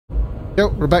Yo,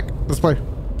 we're back. Let's play.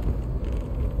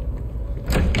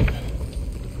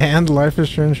 And Life is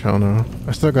Strange? Hell no.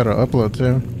 I still gotta upload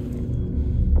too.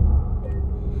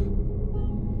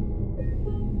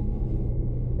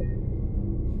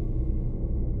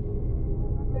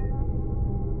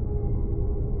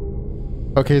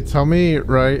 Okay, tell me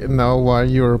right now why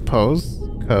you were paused.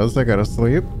 Cause I gotta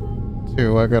sleep.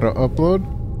 2, I gotta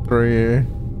upload. 3,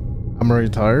 I'm already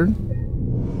tired.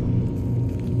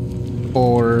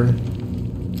 4,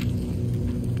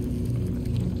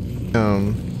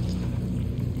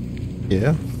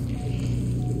 yeah.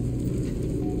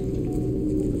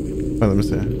 Wait, let me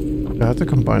see. Do I have to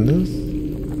combine this?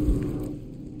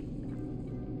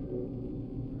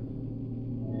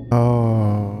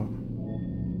 Oh.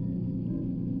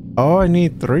 Oh, I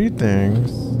need 3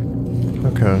 things.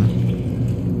 Okay.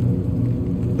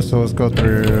 So let's go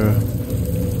through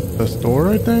the store,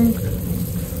 I think.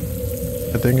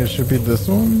 I think it should be this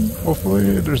one.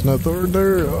 Hopefully there's no door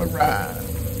there. Alright.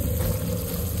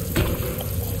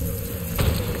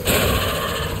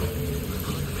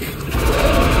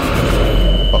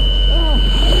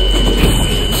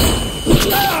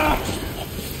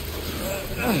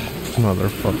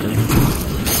 Motherfucker.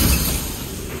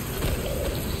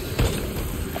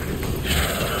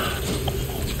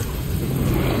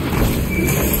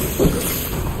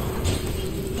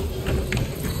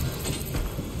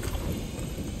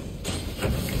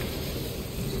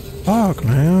 Fuck,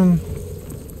 man.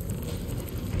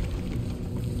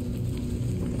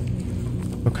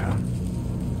 Okay.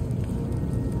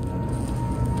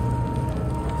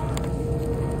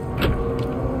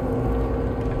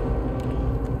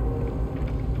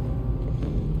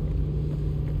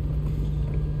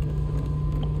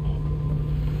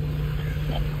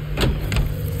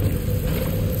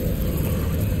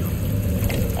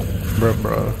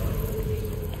 Bruh.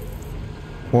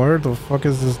 Where the fuck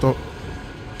is this door?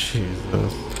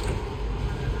 Jesus.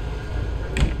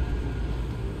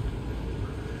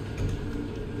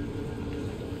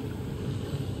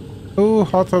 Oh,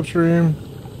 hot tub stream.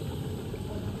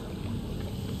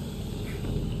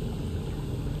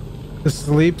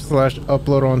 Sleep /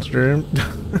 upload on stream.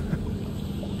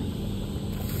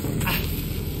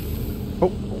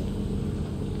 Oh.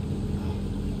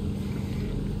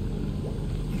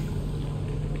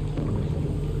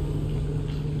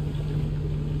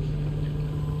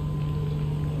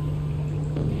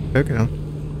 Okay.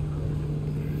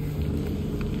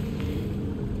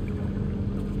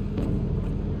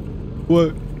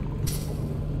 What?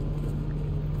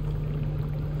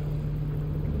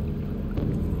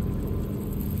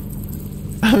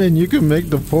 I mean, you can make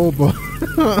the poll, but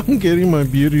I'm getting my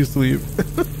beauty sleep.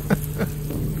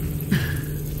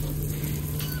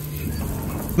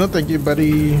 No, thank you,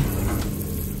 buddy.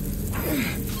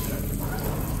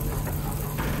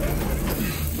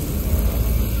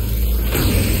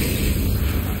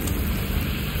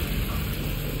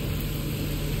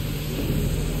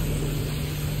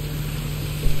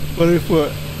 What if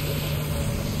what?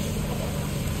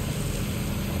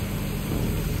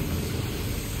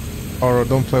 Oro,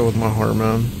 don't play with my heart,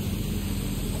 man.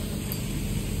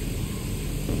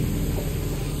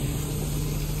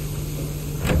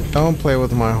 Don't play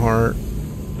with my heart.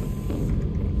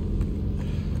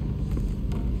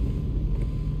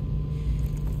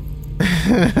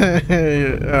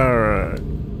 Alright.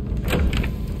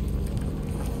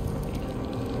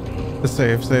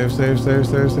 Save.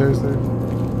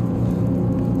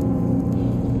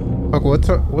 Fuck,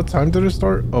 what time did it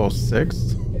start? Oh,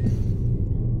 6?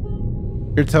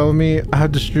 You're telling me I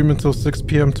have to stream until 6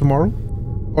 p.m. tomorrow?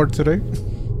 Or today?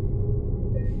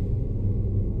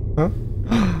 Huh?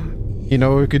 You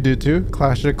know what we could do too?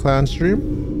 Clash of Clans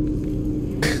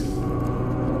stream?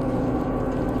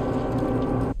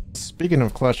 Speaking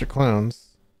of Clash of Clans.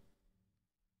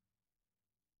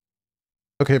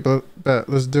 Okay, but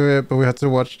let's do it, but we have to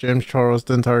watch James Charles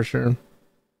the entire stream.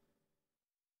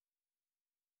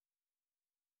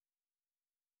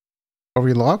 Are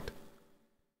we locked?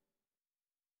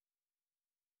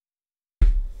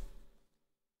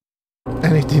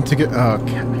 Anything to get... Oh,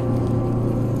 okay.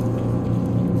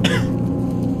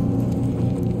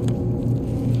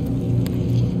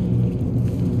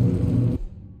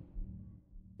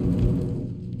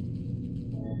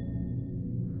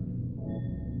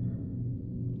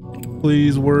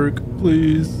 Please work,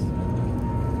 please.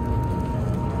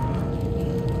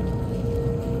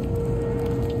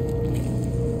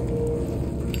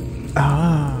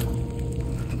 Ah.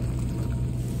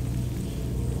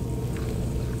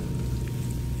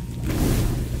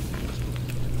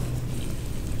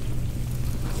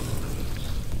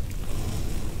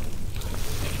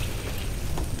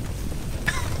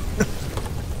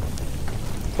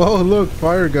 Oh, look,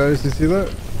 fire, guys. You see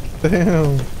that?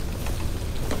 Damn.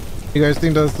 You guys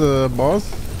think that's the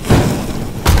boss?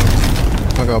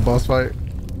 Oh my god, boss fight.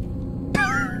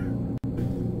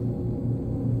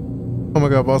 Oh my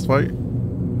god, boss fight.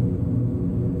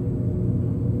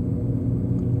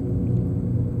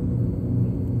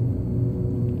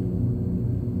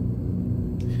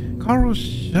 Carl,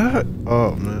 shut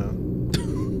up, man.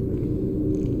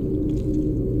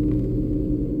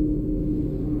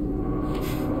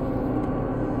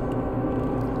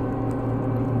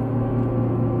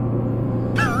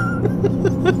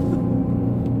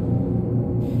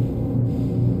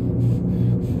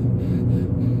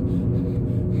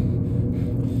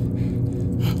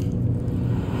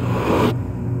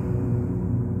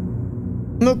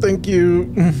 No, thank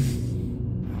you.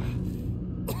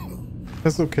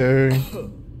 That's okay.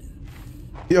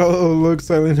 Yo, look,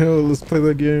 Silent Hill. Let's play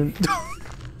that game.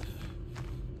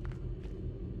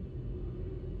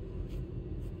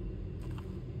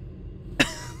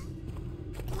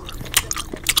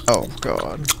 Oh,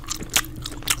 God.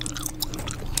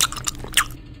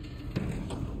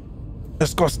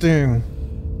 Disgusting.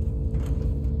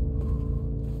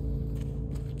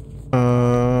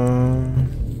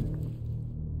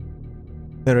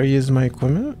 Did I use my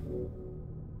equipment?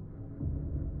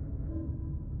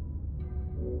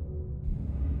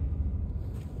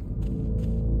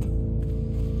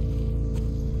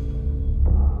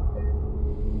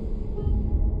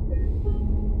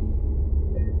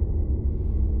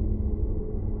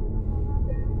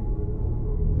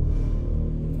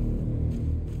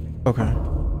 Okay.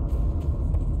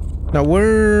 Now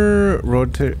we're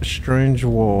rotate strange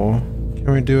wall.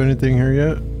 Can we do anything here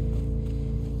yet?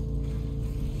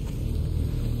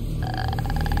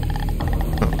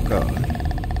 Oh god.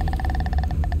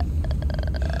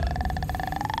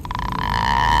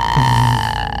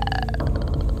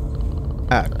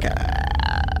 Okay.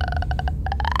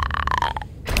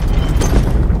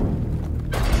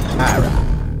 Alright.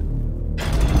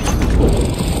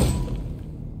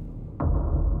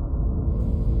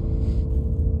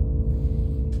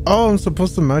 Oh, I'm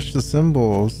supposed to match the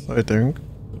symbols, I think.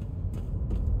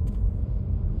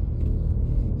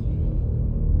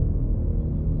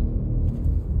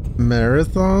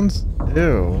 Marathons?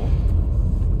 Ew.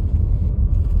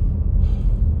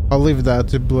 I'll leave that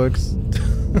to Blix.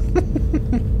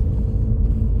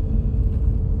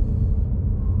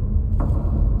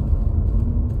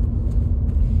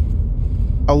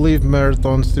 I'll leave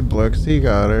marathons to Blix. He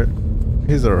got it.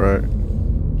 He's alright.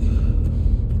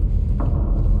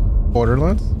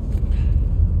 Borderlands?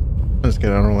 I'm just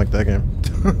kidding, I don't like that game.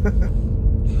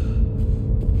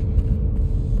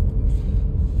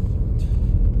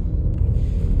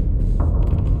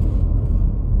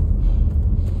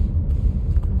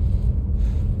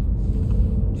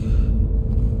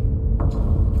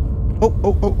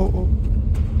 Oh.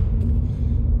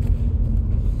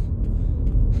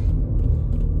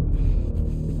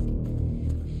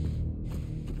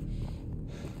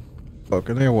 Fuck,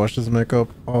 I need to wash this makeup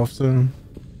often.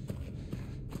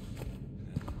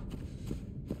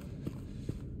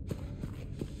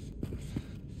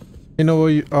 You know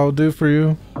what I'll do for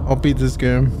you? I'll beat this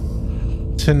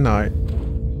game tonight.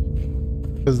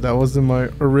 Because that wasn't my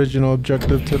original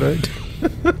objective today.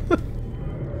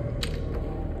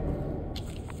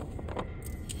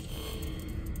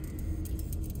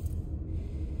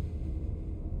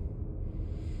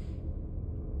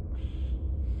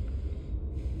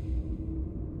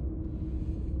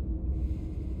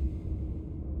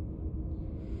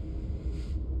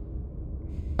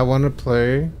 I want to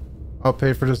play. I'll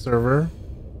pay for the server.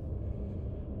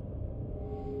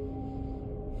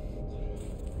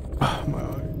 Oh, my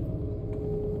eye.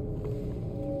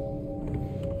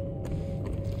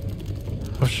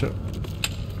 Oh shit.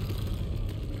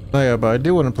 Oh yeah, but I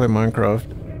do want to play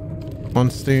Minecraft on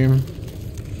Steam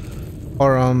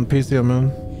or on PC. I mean,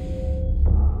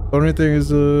 the only thing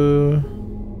is,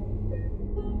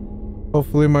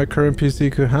 hopefully my current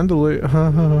PC could handle it.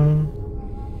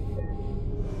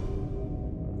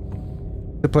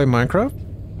 To play Minecraft?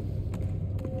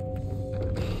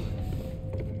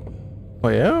 Oh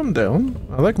yeah, I'm down.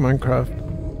 I like Minecraft.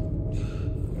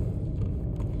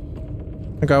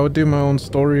 Like I would do my own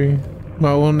story,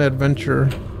 my own adventure.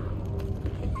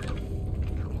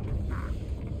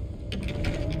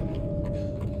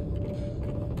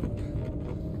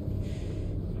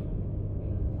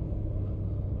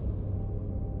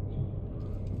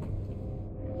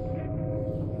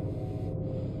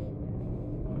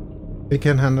 He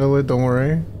can handle it, don't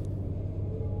worry.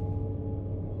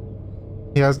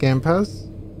 He has Game Pass?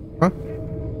 Huh?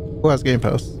 Who has Game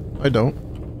Pass? I don't.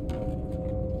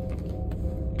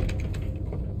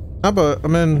 Nah, but I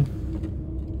mean,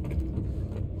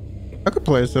 I could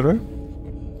play it today.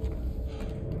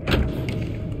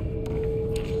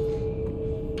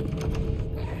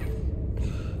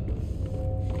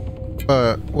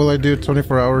 But will I do a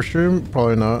 24-hour stream?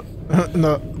 Probably not.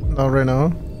 Not right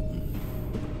now.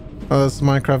 This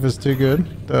Minecraft is too good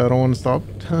that I don't want to stop.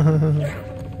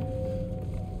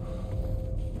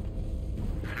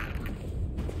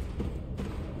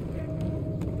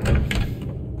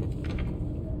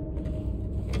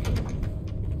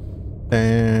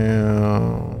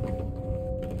 Damn.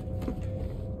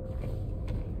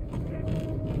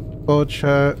 Well,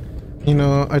 chat, you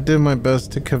know, I did my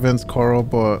best to convince Carl,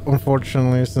 but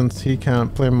unfortunately, since he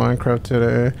can't play Minecraft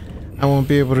today, I won't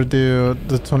be able to do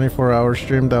the 24-hour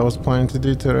stream that I was planning to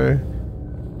do today.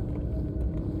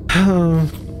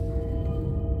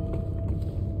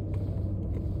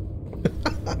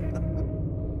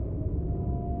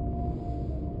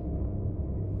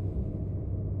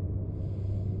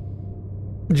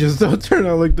 Just don't turn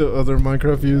out like the other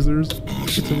Minecraft users.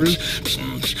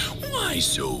 Why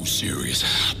so serious?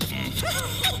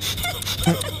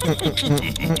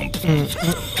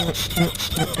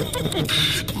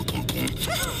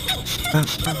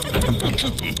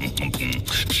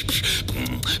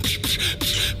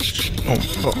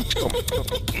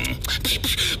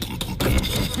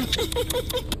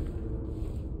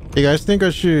 You guys think I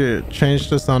should change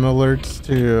the sound alerts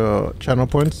to channel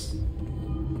points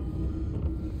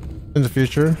in the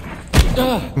future?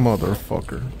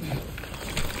 Motherfucker.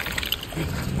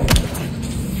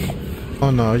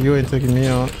 Oh no, you ain't taking me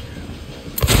out.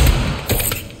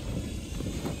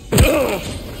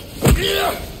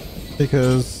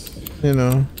 Because, you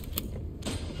know,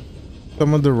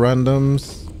 some of the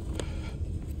randoms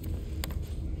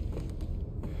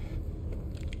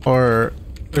or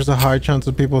there's a high chance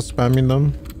of people spamming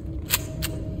them,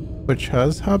 which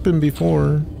has happened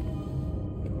before.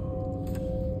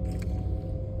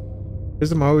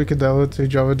 There's a mod we could download to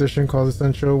Java Edition called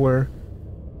Essential where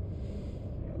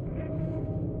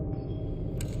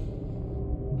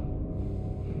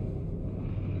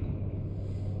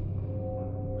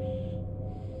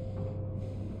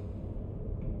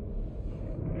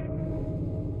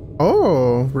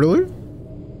oh, really?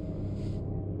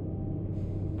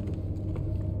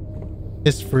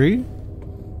 It's free?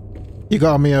 You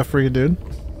got me a free, dude.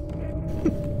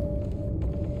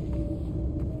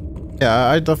 Yeah,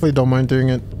 I definitely don't mind doing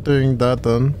that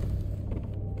then.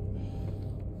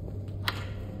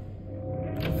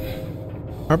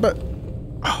 I bet.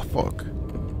 Oh, fuck.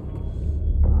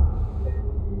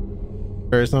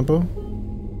 Very simple.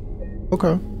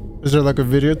 Okay. Is there like a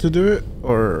video to do it?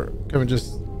 Or can we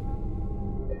just...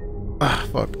 Ah,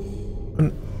 fuck.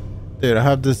 Dude, I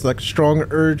have this like strong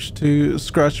urge to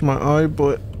scratch my eye,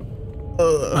 but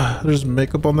there's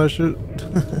makeup on that shit.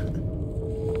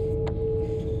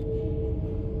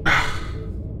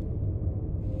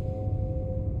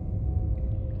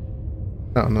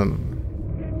 No.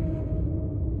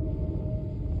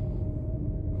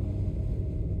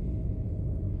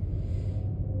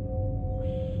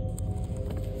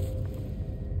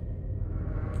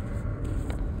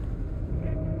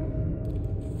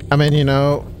 I mean, you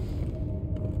know,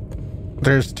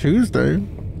 there's Tuesday.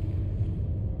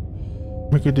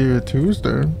 We could do a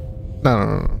Tuesday.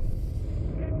 No.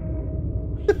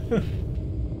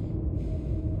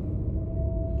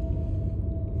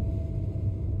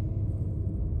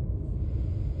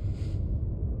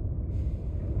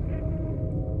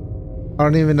 I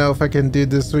don't even know if I can do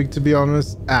this week, to be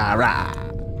honest. Alright.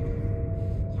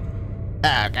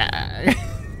 Okay.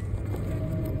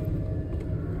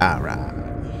 Alright.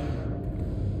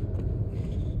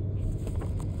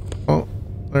 Oh,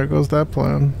 there goes that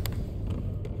plan.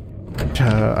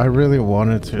 I really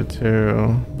wanted to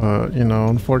too, but you know,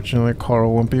 unfortunately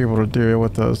Carl won't be able to do it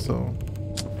with us, so.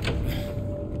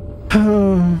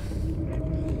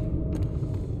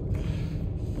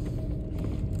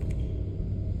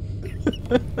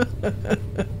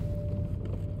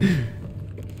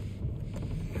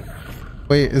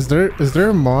 Wait, is there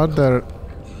a mod that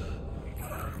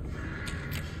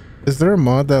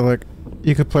like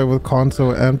you could play with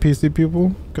console and PC people?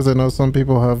 Because I know some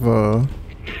people have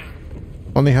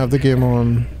only have the game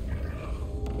on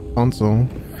console,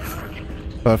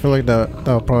 but I feel like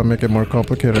that'll probably make it more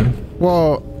complicated.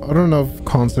 Well, I don't know if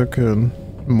console could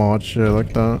mod shit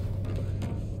like that.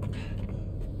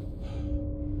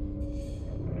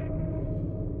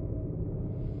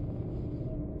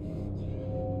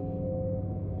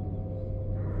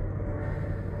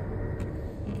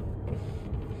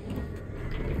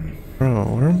 Bro,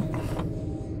 where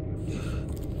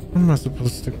am I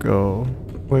supposed to go?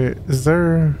 Wait, is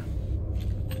there...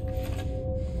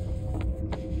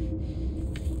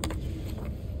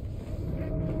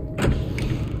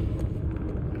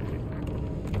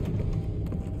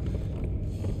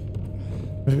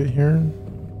 Maybe here.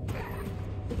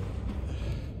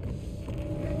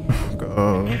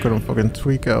 God, I'm gonna fucking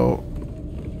tweak out.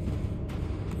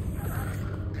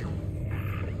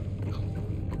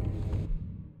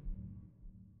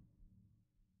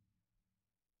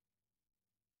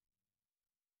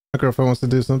 My girlfriend wants to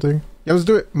do something. Yeah, let's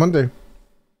do it. Monday.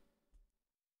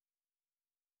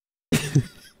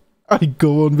 I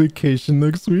go on vacation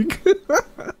next week.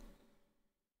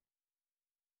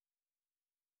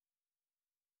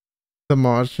 The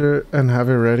mod shirt and have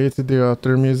it ready to do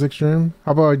after music stream.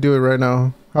 How about I do it right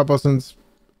now? How about since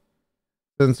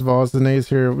Voz and A's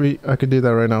here, I could do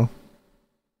that right now.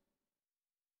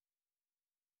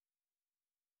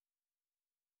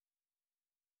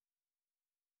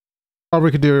 Or we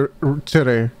could do it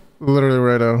today, literally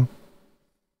right now.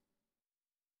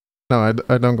 No,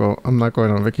 I don't go. I'm not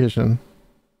going on vacation.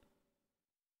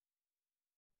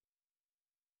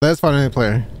 Let's finally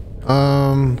play.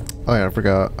 Oh yeah, I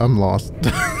forgot. I'm lost.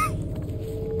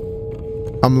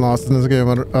 I'm lost in this game.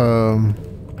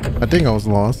 I think I was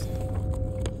lost.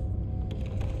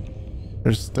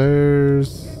 There's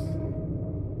stairs.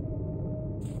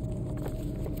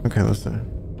 Okay, let's see.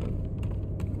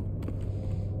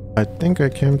 I think I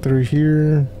came through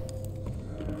here.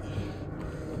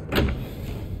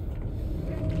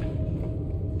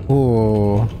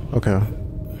 Oh, okay.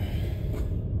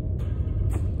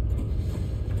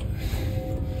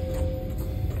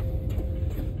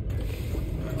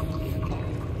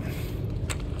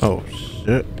 Oh,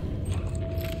 shit.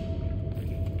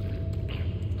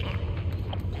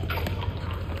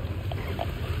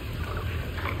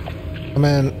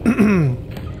 Man,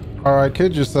 or I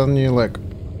could just send you like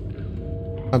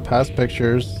my past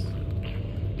pictures.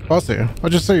 I'll see. I'll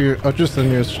just send you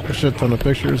a shit ton of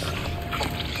pictures.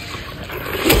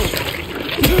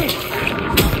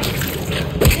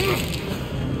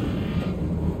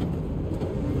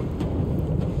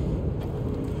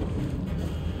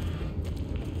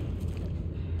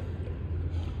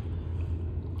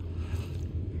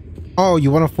 Oh,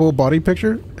 you want a full body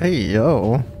picture? Hey,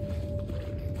 yo.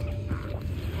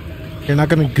 You're not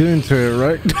gonna go into it,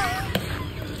 right?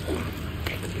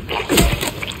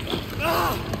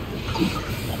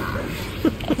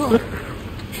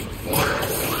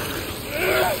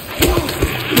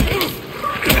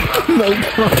 No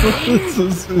problem.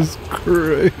 This is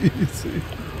crazy.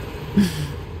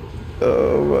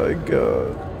 Oh my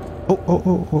god.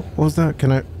 Oh, what was that?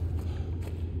 Can I?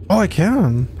 Oh, I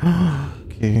can.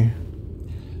 Okay.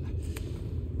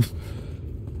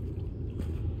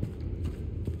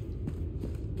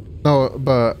 No,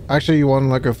 but actually you want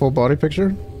like a full body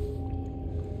picture?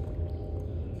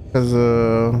 Because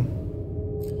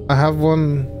I have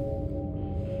one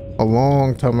a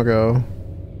long time ago.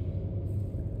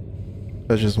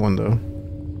 That's just one though.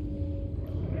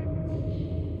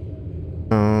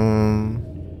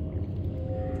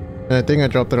 And I think I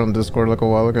dropped it on Discord like a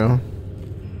while ago.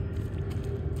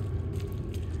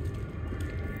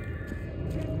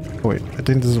 Oh, wait, I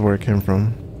think this is where it came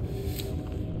from.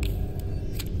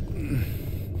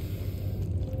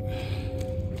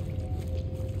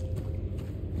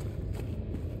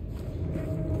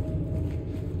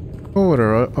 Oh,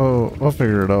 whatever. Oh, I'll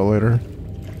figure it out later.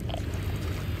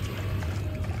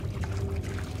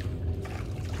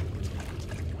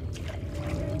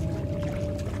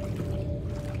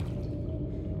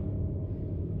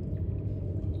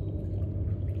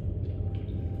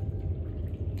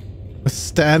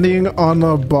 Standing on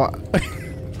a bot.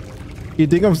 You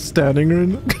think I'm standing right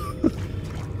now?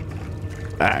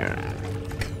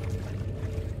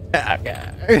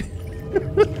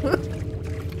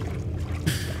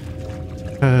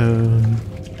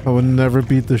 I would never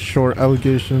beat the short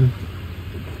allegation.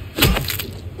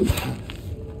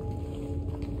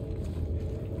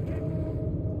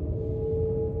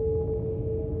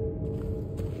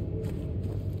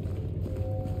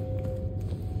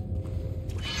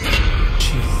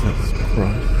 Jesus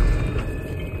Christ.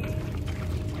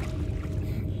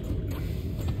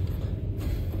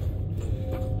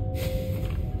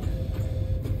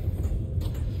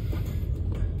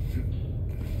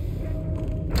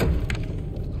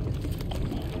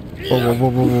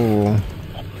 Whoa.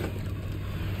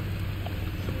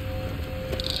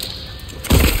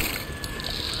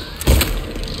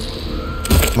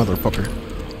 Motherfucker.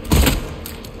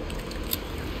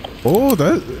 Oh,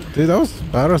 dude, that was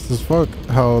badass as fuck.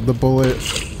 How the bullet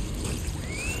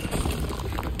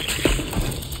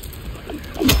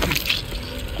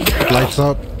lights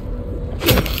up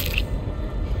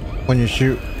when you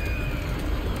shoot.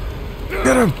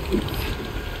 Get him!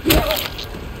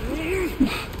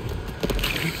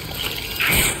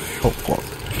 Oh fuck.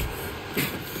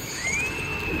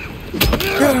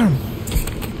 Get him!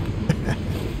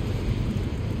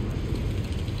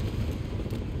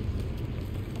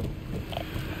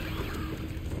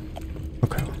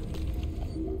 Okay.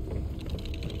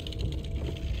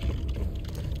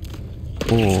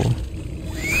 Cool.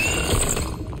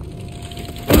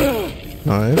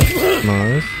 Nice.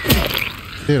 Nice.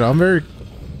 Dude, I'm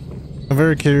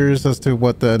very curious as to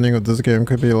what the ending of this game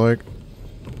could be like.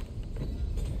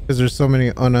 Because there's so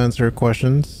many unanswered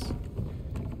questions.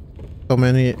 So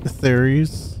many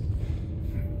theories.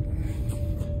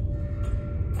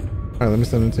 Alright, let me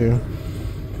send it to you.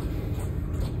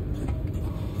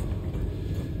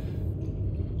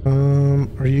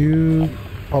 Are you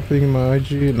copying my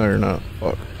IG? No, you're not.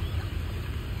 Fuck.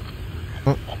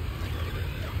 Oh.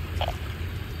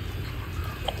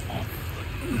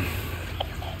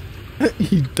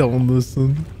 You don't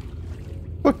listen.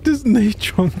 Fuck this Nate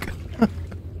trunk.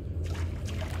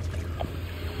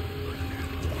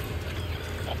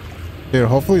 Dude,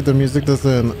 hopefully the music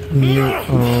doesn't mute,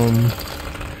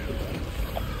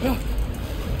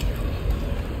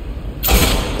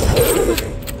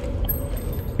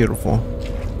 beautiful.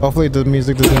 Hopefully the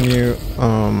music doesn't mute,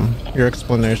 your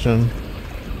explanation.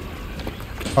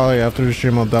 Probably after the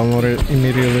stream I'll download it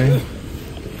immediately.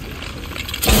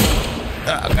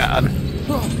 Oh god.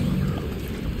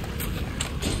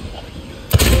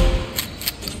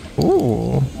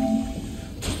 Ooh.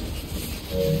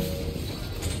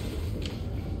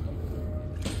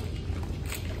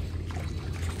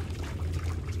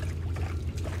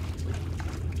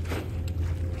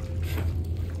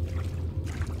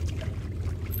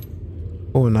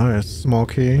 Oh, nice. Small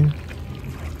key.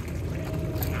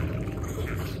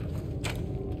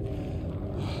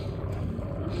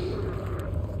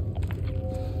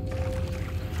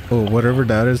 Oh, whatever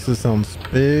that is, this sounds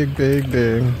big, big,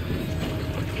 big.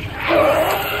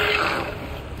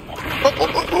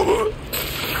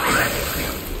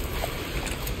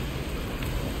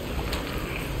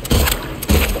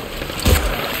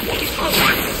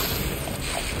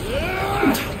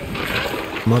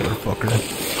 Motherfucker.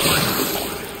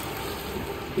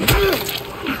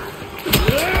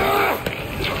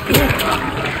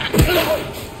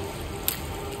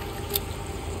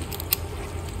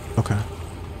 Okay.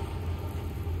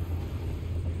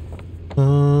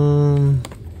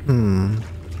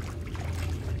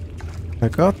 I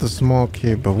got the small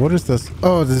key, but what is this?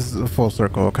 Oh, this is a full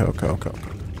circle. Okay, okay, okay, okay.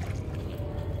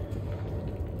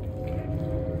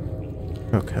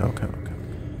 Okay, okay, okay.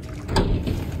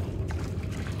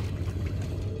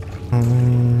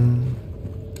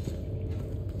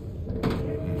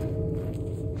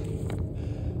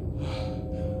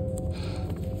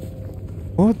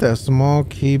 What would that small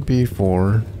key be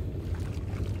for?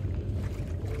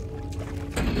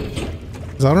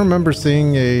 'Cause I don't remember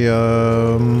seeing a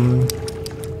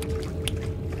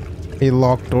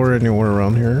locked door anywhere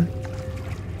around here.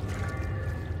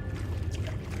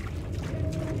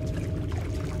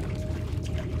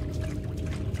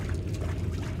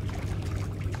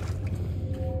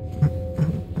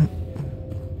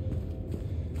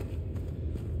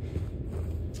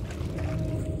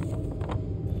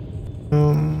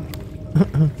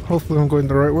 Hopefully I'm going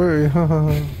the right way.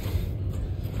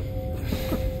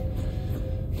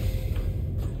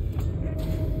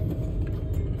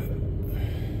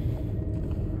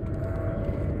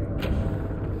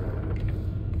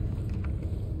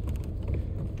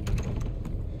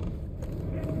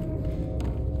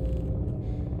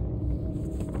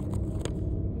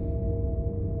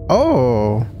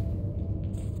 Oh.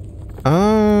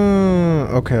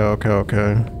 Okay, okay,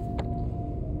 okay.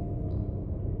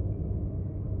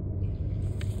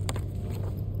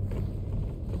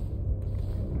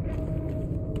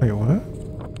 Wait, what?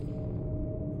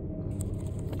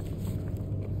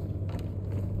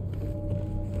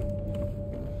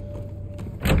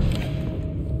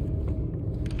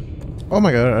 Oh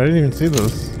my god, I didn't even see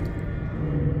this.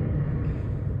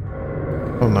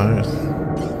 Oh, nice.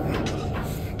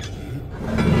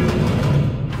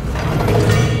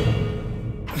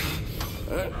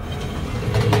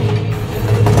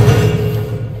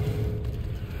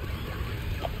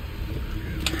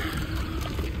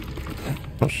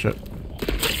 Oh shit.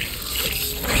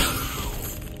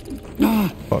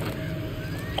 Fuck.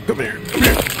 Come here, come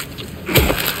here.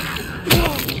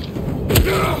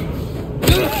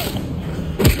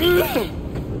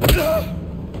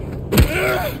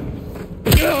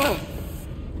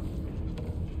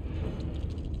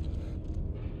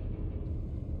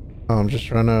 I'm just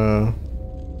trying to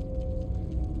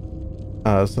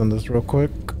send this real quick.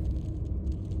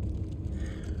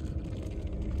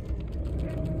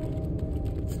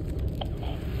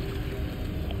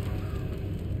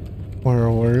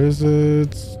 Where is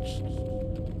it?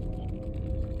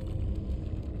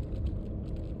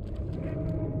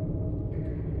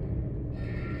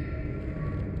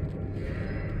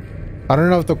 I don't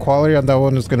know if the quality on that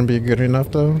one is gonna be good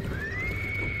enough though.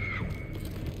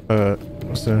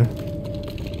 We'll see.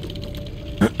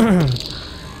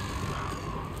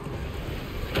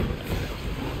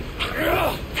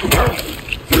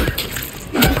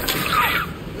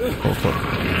 Oh fuck.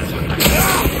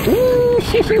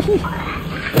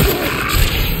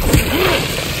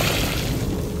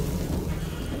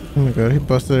 Oh my god, he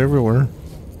busted everywhere.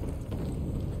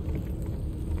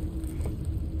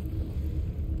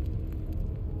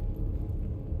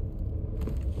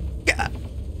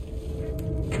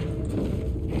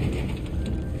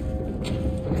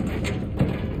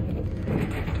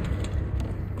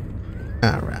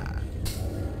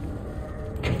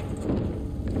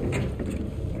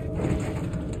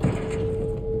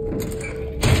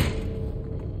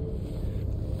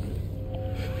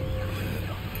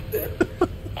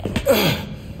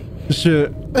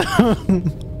 Shit.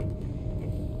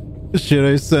 Shit,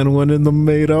 I sent one in the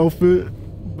maid outfit,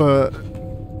 but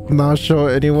not show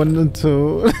anyone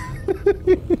until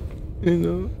you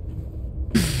know.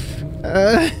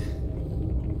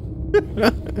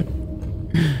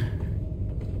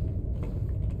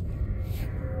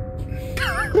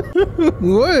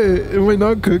 What? Am I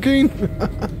not cooking?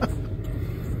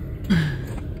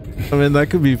 I mean, that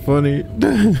could be funny.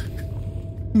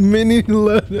 Mini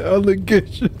lead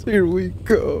allegations, here we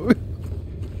go.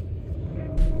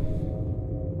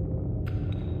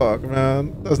 Fuck,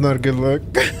 man, that's not a good look.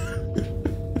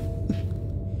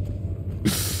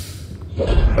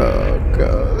 Oh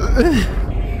god.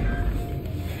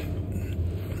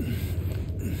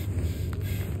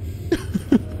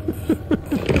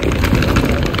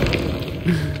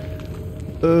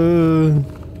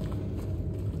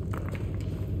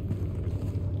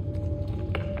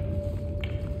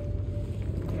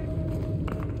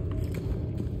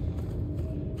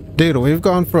 Dude, we've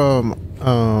gone from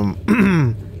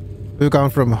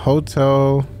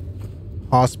hotel,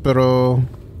 hospital,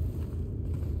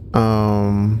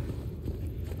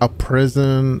 a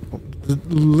prison,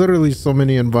 literally so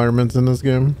many environments in this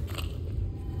game.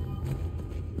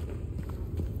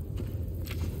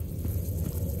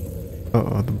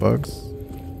 Uh-oh, the bugs.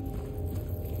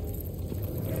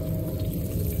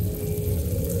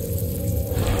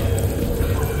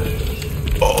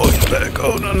 Oh, he's back.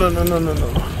 Oh, no, no, no, no, no,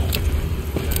 no.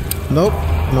 Nope.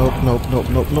 Nope, nope, nope,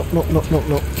 nope, nope, nope, nope, nope,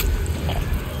 nope.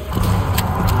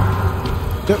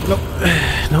 Nope, nope.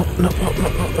 Nope, nope, nope,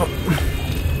 nope, nope,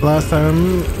 nope. Last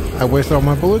time I wasted all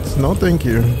my bullets? No, thank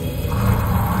you.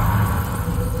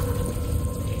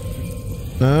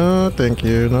 No, thank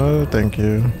you. No, thank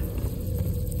you.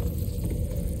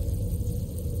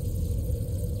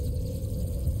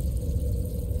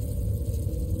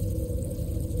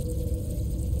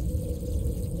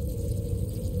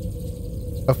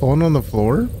 A phone on the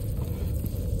floor?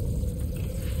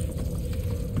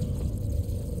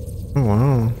 Oh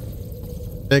wow.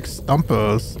 Big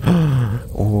stumpers.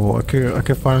 Oh, I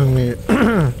could finally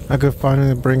I could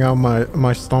finally bring out my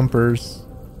stompers.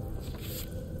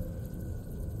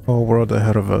 Whole world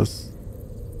ahead of us.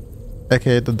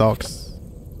 AKA the docks.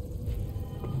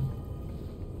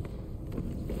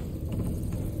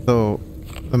 So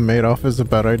the maid off is a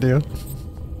bad idea.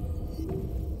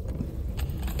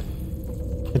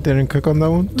 It didn't cook on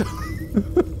that one?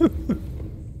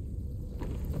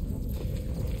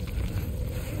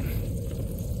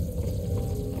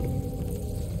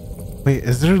 Wait,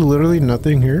 is there literally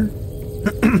nothing here?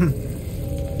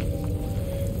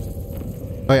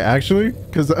 Wait, actually?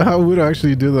 Because I would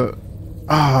actually do that.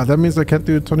 Ah, that means I can't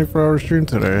do a 24-hour stream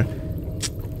today.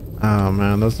 Oh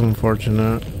man, that's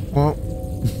unfortunate. Well,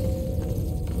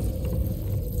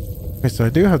 wait, so I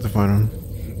do have to find him.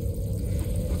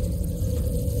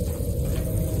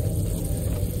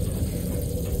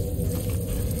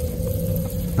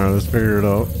 Alright, let's figure it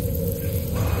out.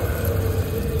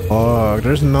 Oh,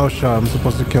 there's no shot I'm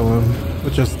supposed to kill him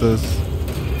with just this.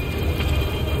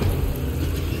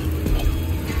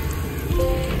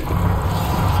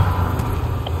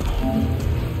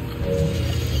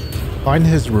 Find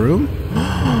his room?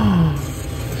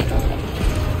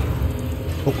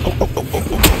 Go, go, go, go, go,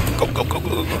 go, go, go, go,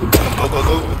 go, go, go, go, go,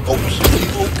 go. Oh shit.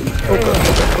 Oh god.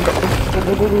 Go,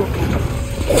 go, go, go.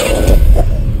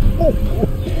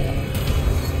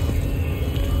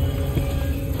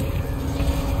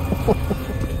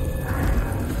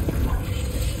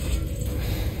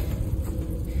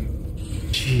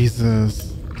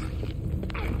 Jesus.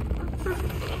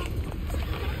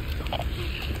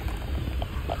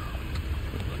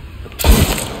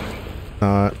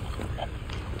 Not.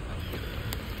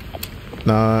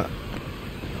 Not.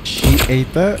 She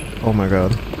ate that? Oh my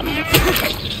god.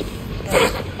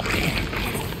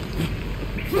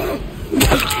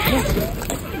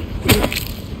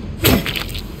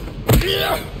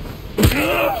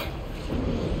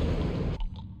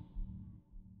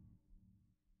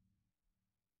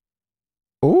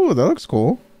 Oh, that looks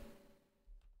cool.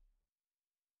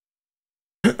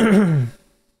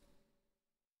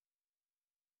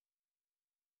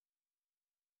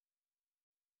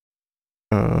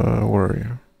 Where are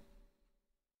you?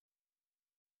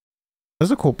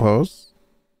 That's a cool pose.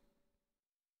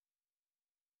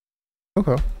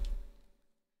 Okay.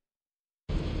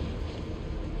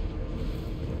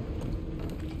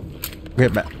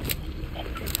 Get back.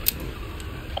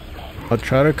 I'll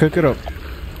try to cook it up.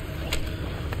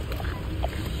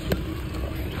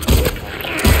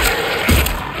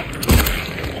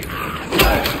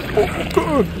 Oh,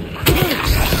 God.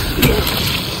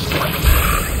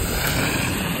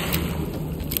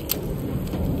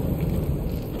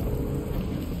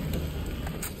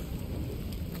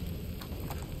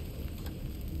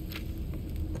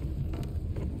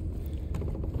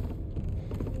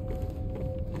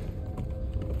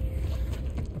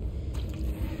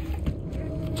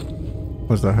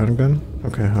 Was that handgun?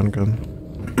 Okay, handgun.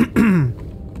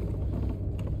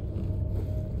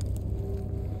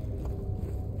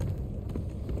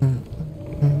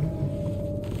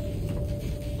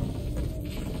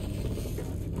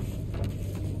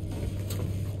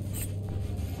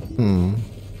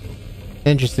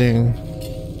 Interesting.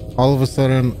 All of a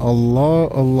sudden, a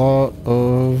lot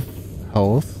of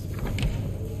health.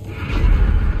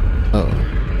 Oh.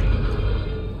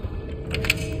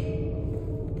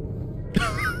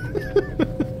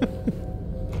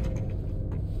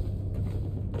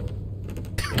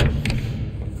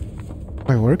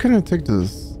 Wait, where can I take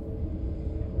this?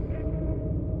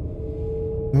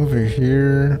 Over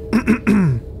here.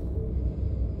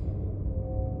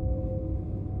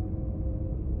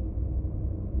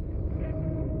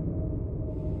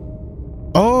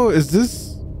 Oh, is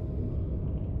this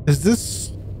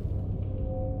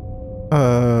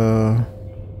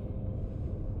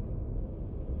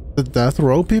the death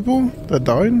row people that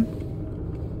died?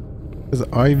 Is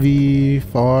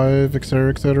IV5, etc,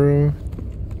 etc.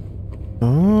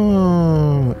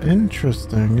 Oh,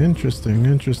 interesting.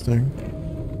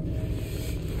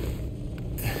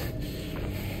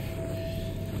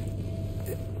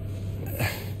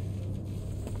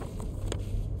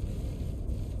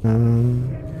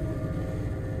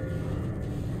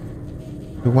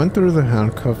 We went through the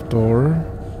handcuff door.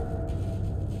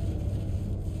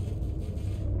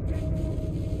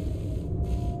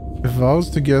 If I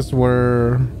was to guess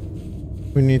where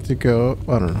we need to go,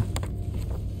 I don't know.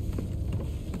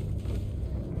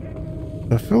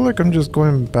 I feel like I'm just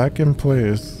going back in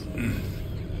place.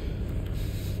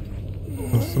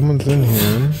 Oh, someone's in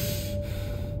here.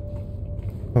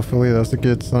 Hopefully that's a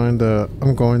good sign that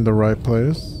I'm going the right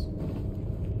place.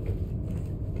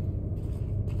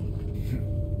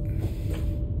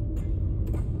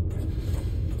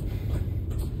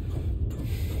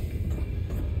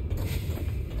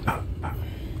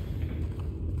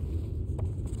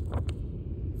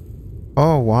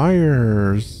 Oh,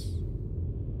 wires.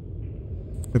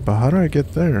 Wait, but how do I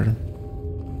get there?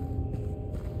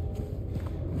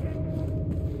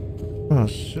 Oh,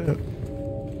 shit.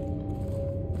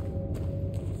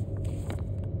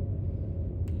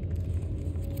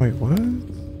 Wait, what?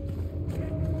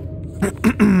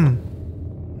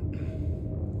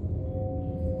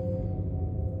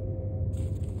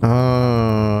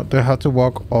 They had to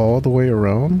walk all the way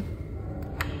around?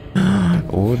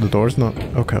 Oh, the door's not...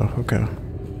 Okay.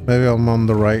 Maybe I'm on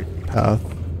the right path.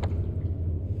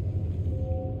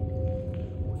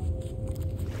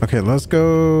 Okay, let's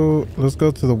go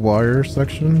to the wire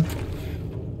section.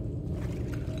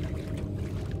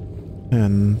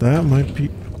 And that might be...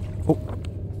 Oh.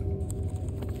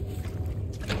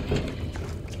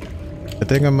 I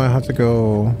think I might have to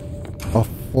go a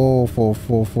full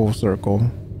circle.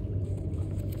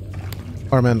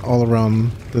 Or I meant all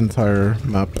around the entire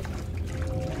map.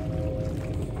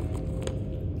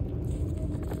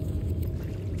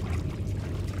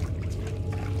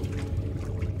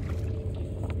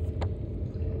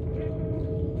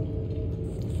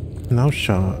 No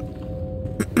shot.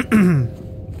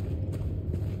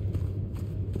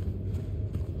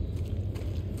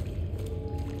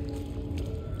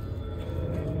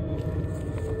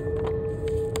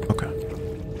 Okay.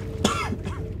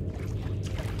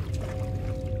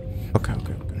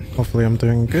 Hopefully I'm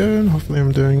doing good.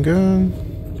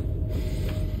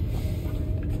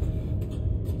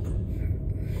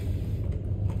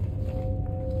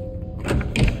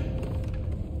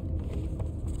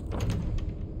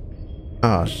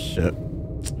 Ah, shit.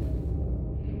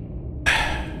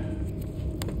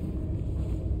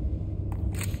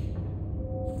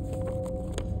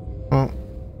 Well.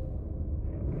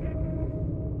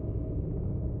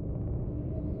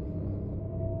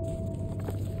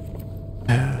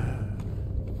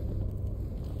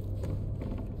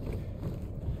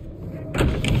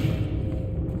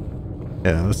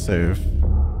 Yeah, let's save.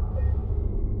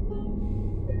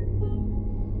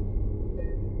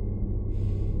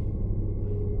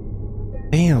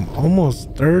 Damn,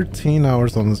 almost 13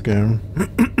 hours on this game.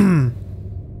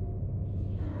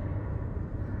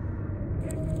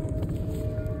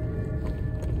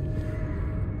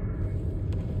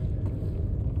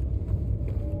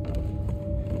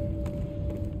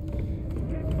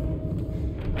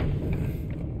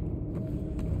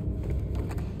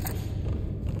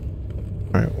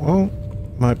 Alright, well,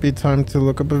 might be time to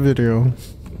look up a video.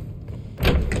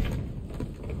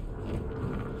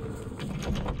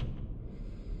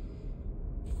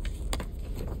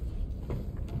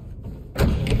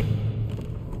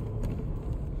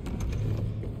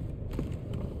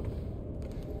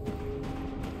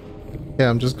 Yeah,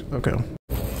 I'm just okay.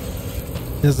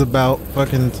 It's about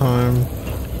fucking time.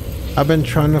 I've been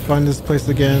trying to find this place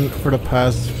again for the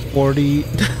past 40.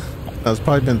 That's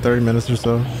probably been 30 minutes or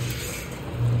so.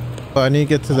 But I need to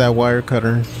get to that wire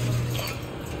cutter.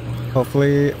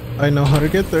 Hopefully, I know how to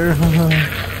get there.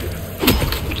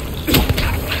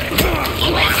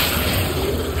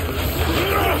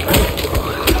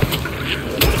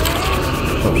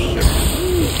 Oh shit.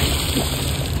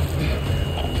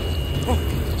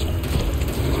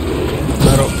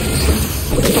 Metal. No.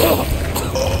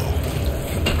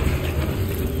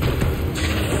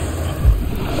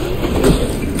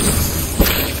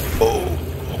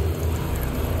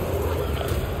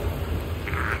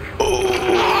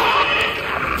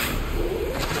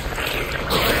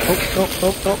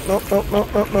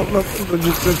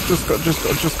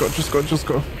 Just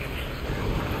go.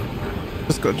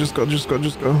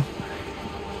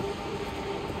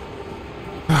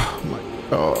 Oh my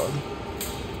god.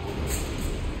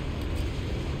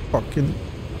 Fucking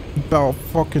about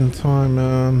fucking time,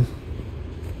 man.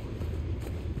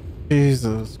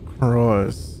 Jesus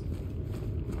Christ.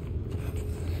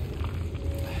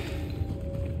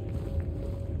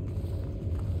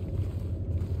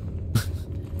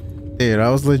 Dude, I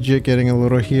was legit getting a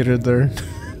little heated there.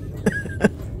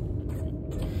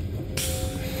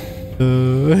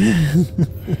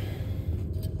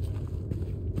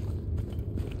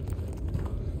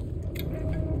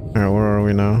 Alright, where are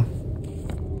we now?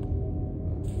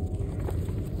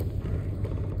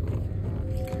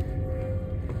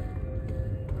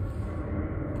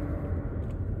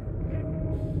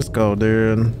 Let's go,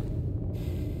 dude.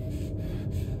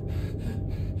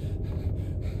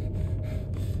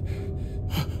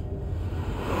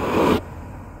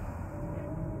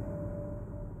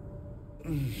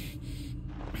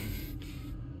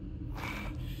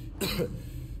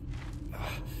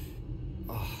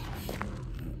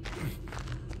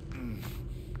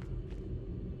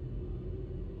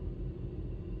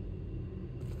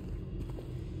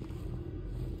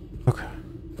 Okay.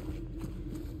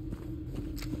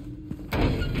 Oh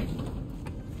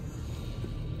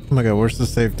my god, where's the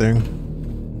save thing?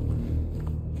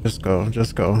 Just go.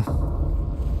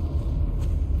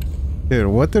 Dude,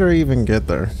 what did I even get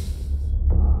there?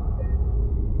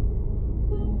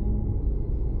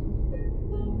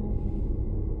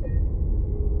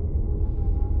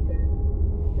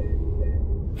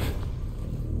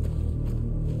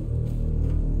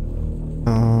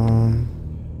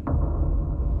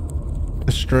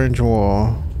 A strange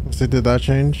wall. Let's see, did that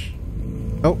change?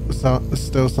 Oh, it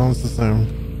still sounds the same.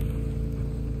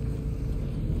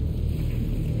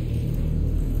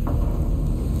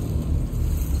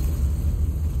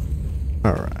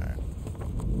 Alright.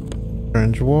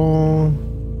 Strange wall.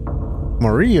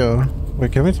 Maria?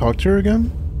 Wait, can we talk to her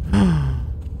again? And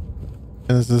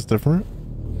is this different?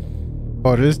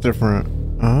 Oh, it is different.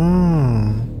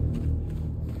 Oh.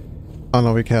 Oh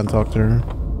no, we can't talk to her.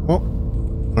 Oh,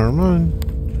 never mind.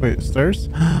 Wait, stairs?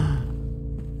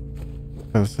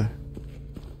 Let's see.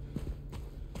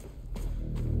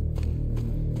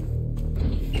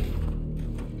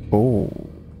 Oh.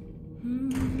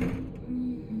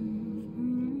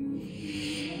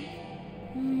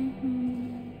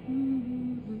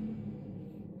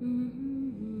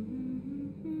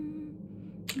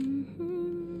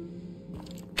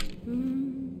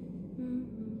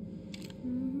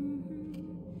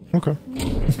 Okay.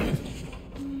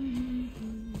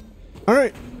 All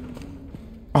right.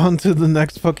 On to the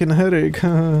next fucking headache.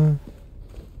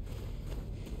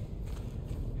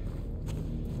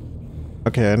 Okay,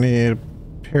 Okay, I need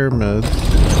pyramids.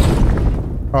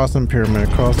 Crossing pyramid,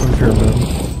 crossing pyramid.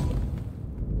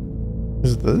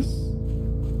 Is this?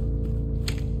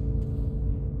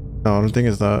 No, I don't think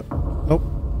it's that. Nope.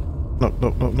 Nope,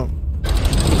 nope, nope, nope.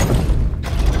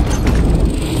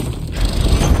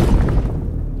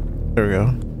 There we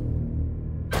go.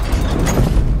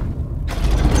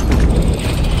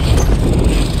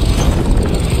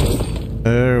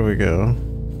 There we go.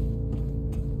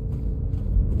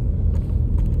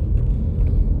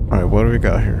 Alright, what do we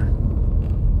got here?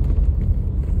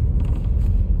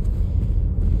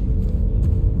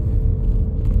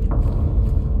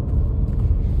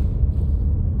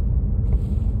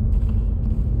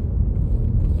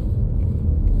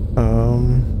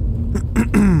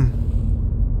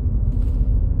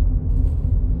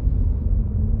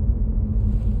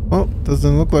 Well,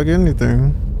 doesn't look like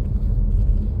anything.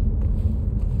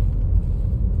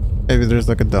 Maybe there's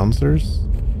like a downstairs.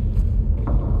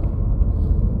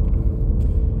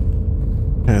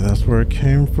 Okay, that's where it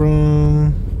came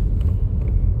from.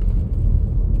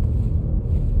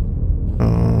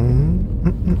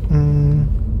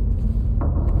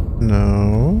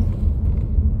 No.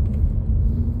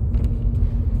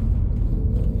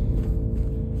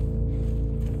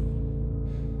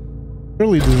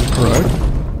 Surely this is correct.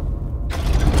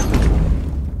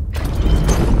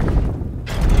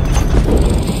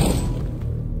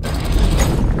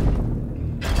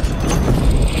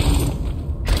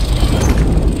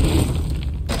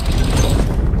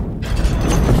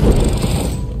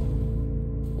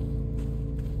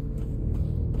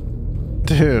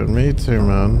 Dude, me too,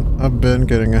 man. I've been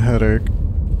getting a headache.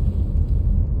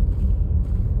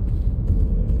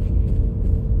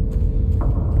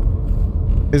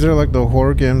 These are like the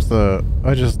horror games that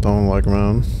I just don't like,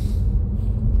 man.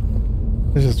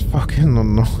 It's just fucking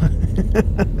annoying.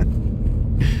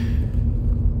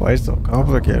 Why so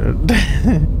complicated?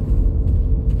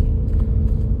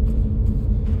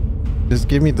 Just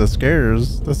give me the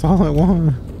scares. That's all I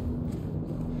want.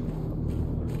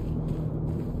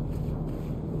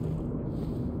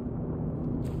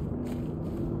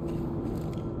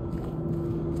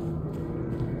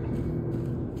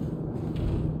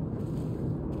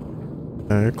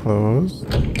 Okay, closed.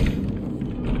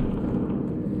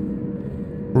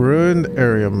 Ruined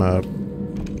area map.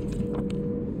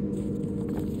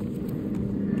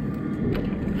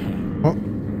 Oh.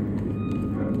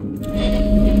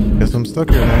 Guess I'm stuck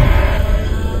here now.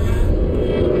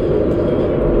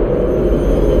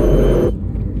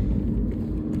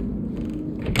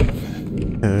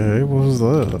 Okay, what was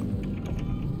that?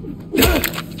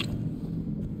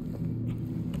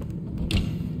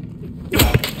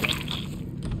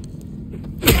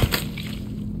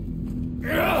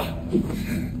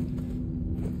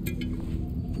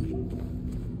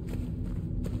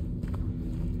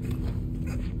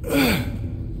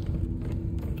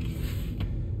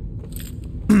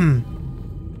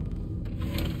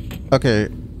 Okay,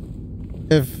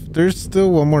 if there's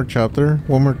still one more chapter,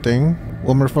 one more thing,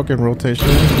 one more fucking rotation.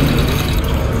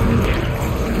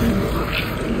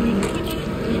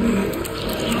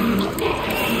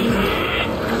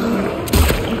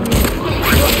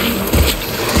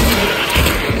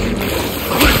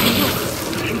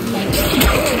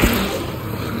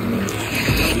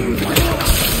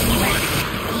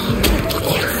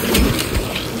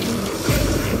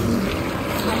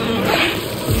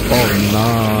 Oh,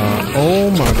 nah.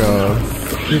 Oh my god.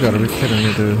 You gotta be kidding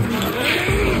me, dude.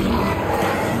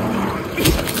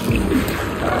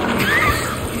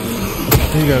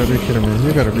 You gotta be kidding me.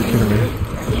 You gotta be kidding me.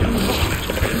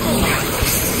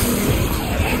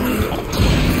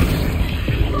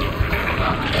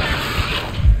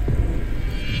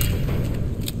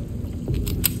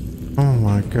 Oh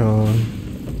my god.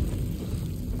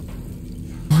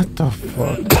 What the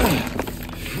fuck?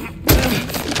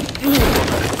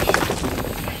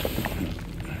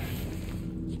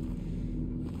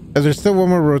 Is there still one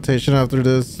more rotation after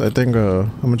this? I think I'm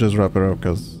gonna just wrap it up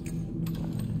because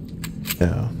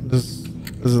yeah, this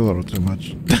is a little too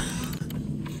much.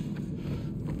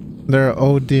 They're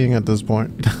ODing at this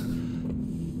point.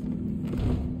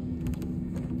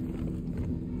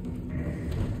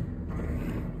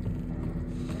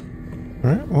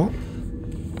 Alright, well,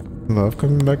 love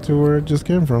coming back to where it just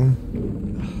came from.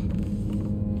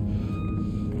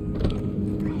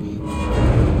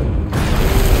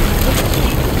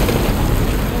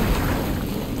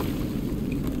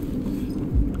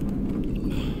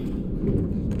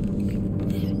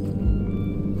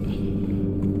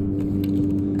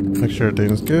 Make sure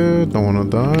everything's good. Don't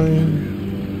want to die.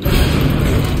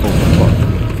 Oh,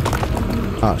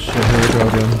 fuck. Ah, shit. Here we go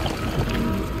again.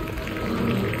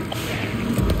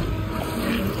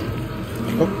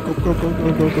 Go, go,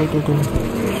 go, go, go, go, go.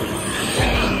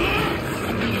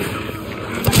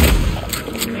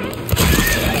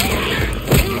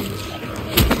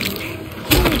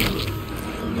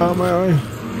 Oh, my eye.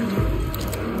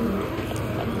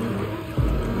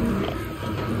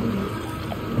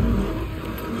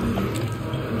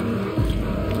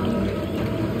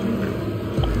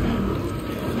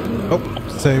 Oh,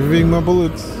 saving my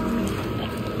bullets.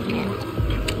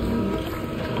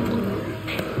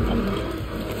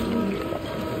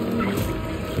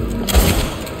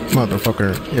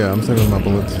 Motherfucker. Yeah, I'm saving my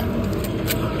bullets.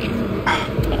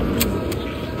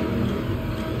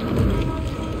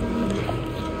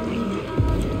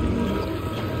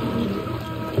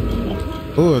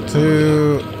 Ooh,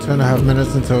 2.5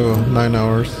 minutes until 9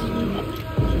 hours.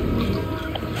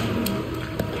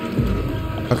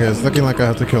 Okay, it's looking like I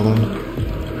have to kill him.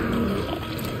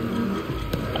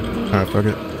 Alright, fuck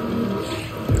it.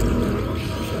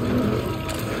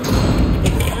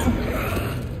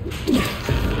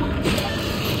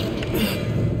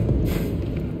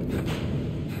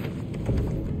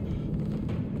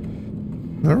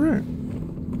 Alright.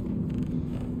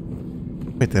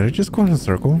 Wait, did I just go in a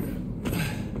circle?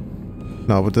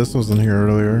 No, but this wasn't here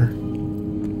earlier.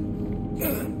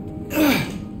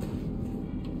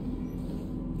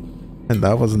 And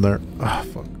that wasn't there. Ah,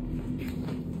 fuck.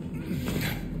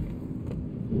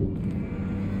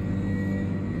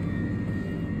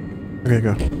 Okay,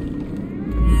 go.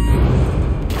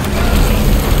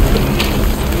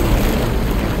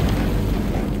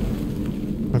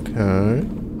 Okay.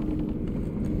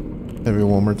 Maybe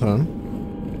one more time.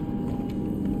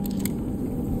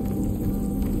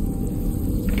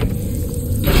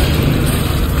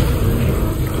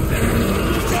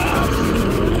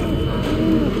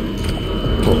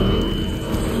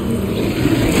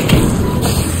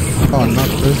 Oh, not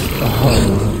this. Oh,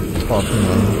 fuck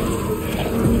no.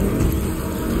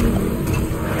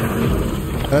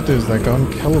 That dude's like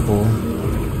unkillable.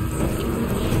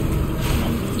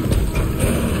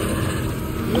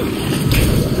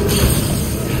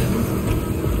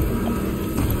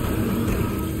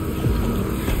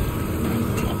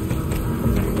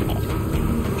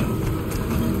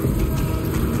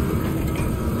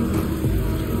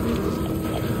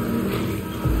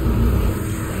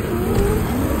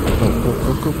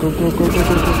 Go, go, go, go, go, go,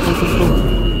 go, go, go.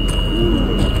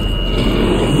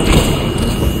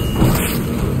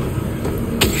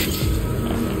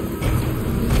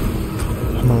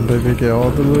 Come on, baby, get all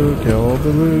the loot, get all the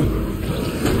loot.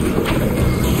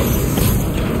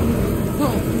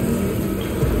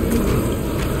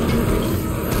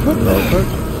 What the fuck?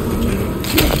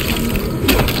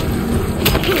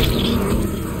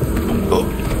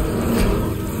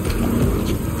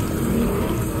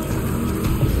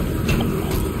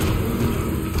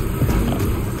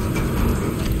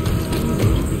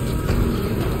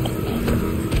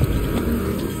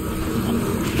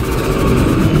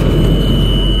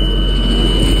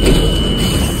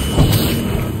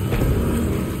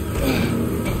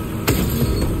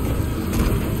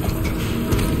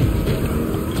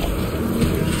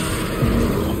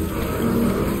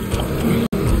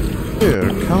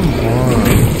 Dude, come on.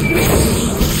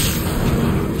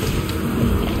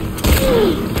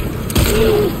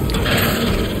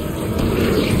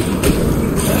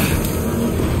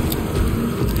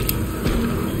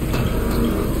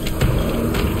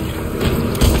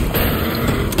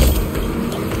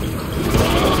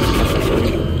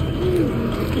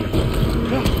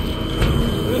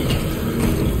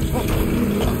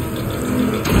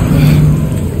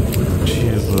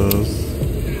 Jesus.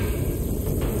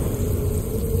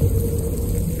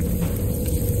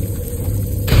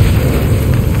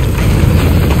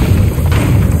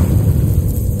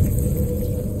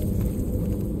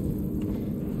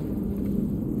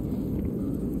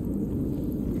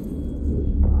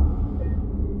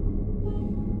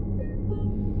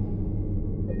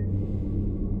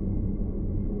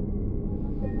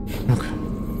 Okay.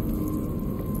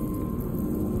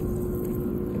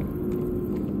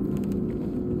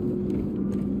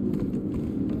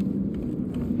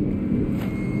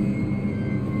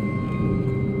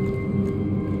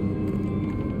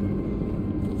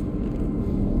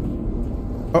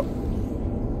 Oh.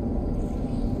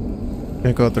 Can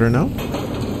I go through now?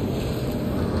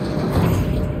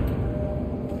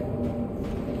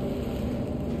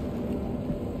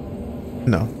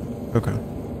 No. Okay.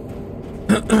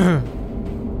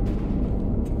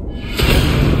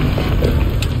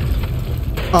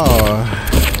 Oh,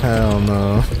 hell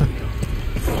no.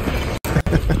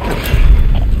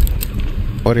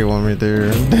 What do you want me to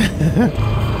do?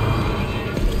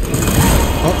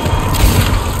 Oh.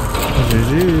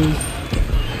 GG's.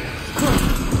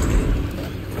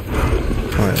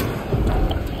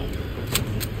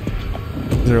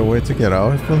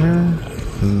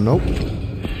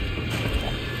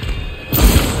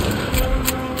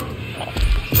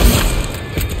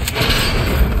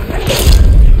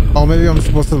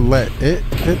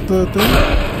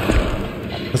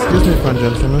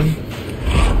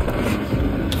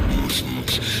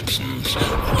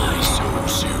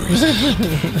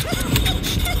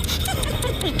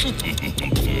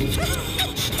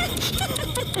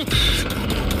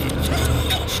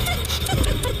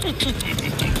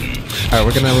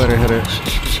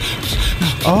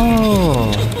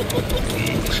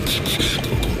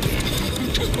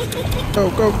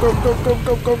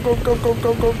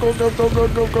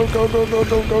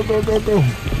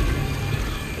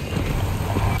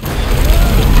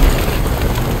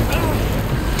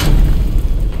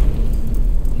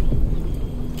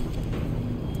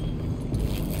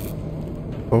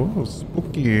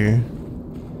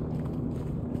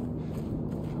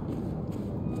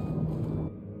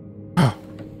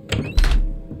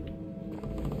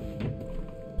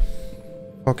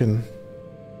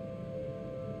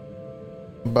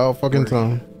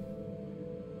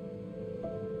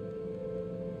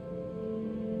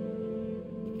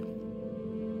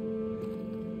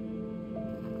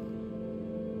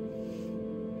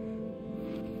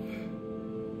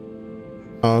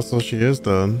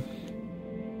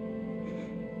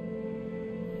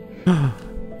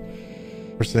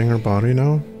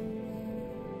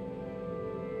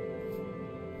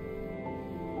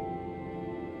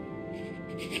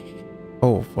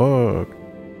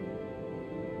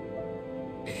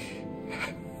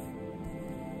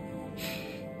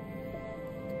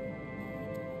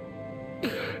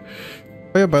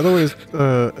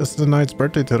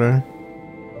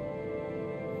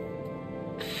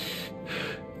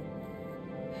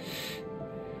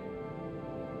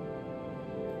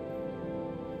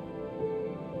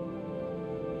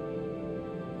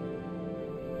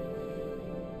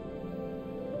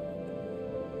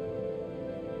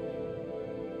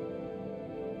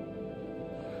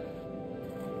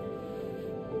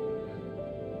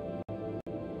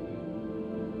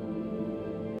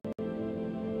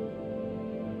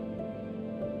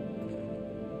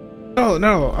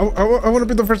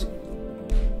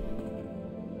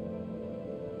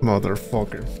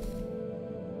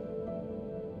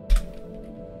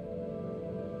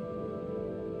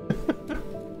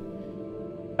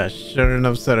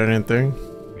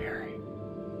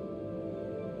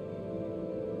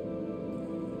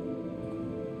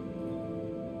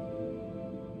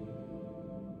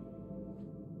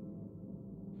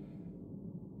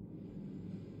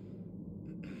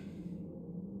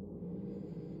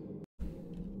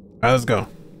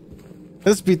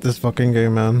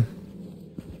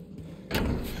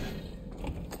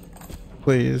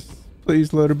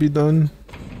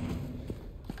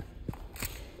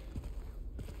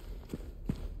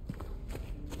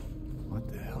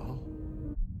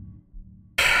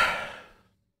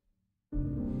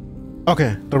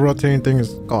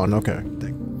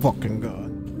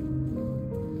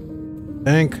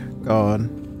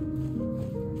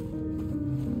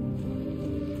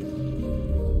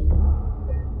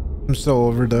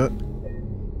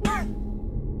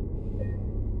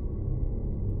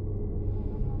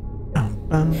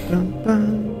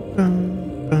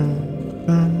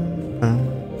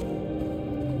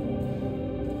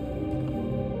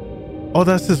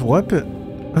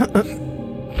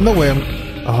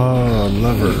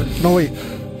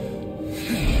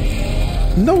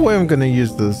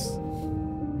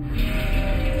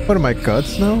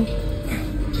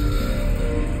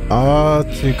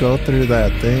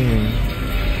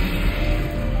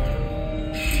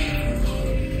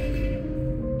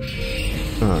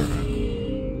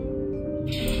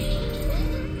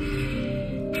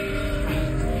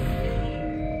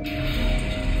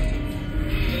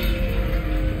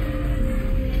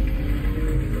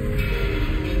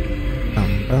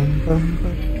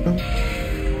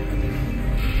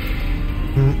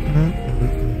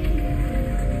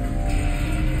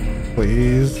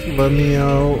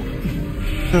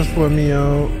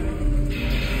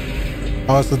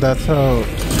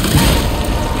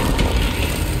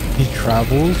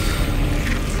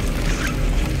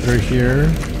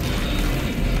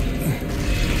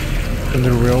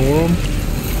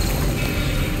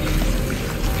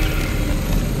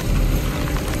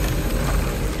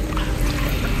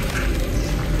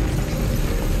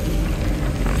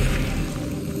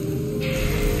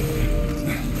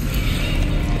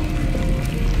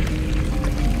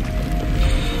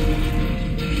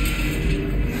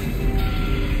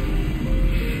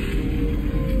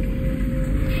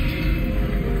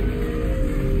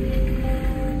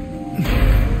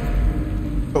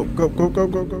 go, go, go,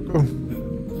 go, go, go.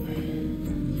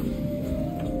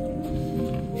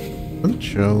 I'm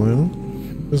chilling.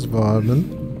 Just vibing.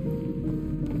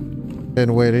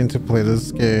 Been waiting to play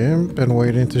this game. Been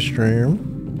waiting to stream.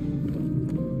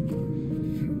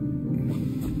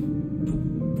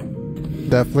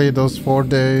 Definitely those 4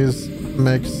 days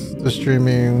makes the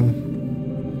streaming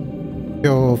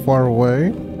feel far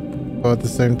away. But at the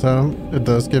same time, it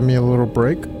does give me a little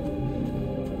break.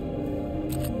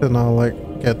 To not like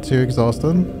get too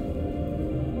exhausted.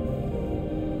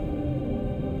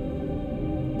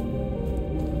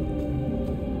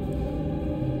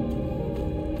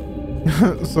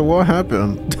 So what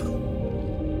happened?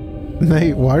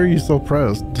 Nate, why are you so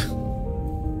pressed?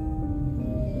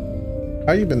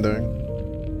 How you been doing?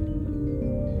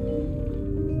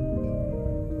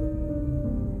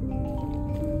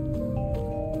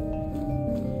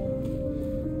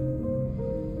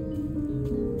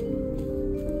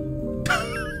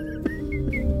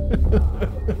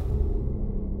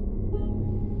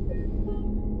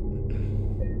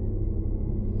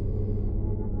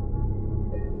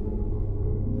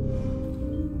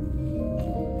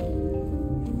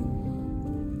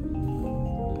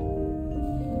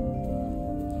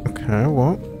 Okay,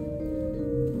 well.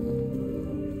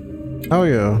 Oh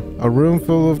yeah, a room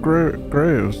full of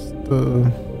graves.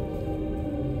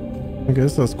 I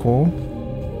guess that's cool.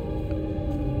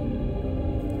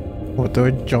 What, do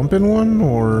I jump in one,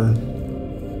 or?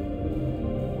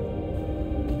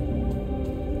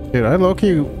 Dude, I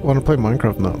low-key want to play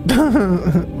Minecraft now.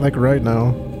 Like right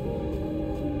now.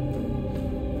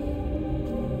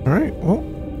 Alright, well.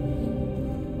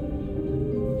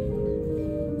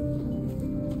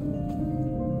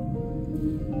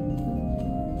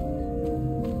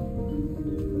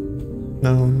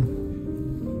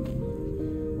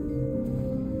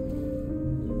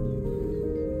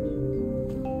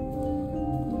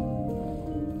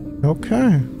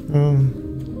 Okay.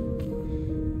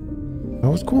 That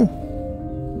was cool.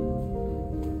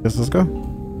 Guess let's go.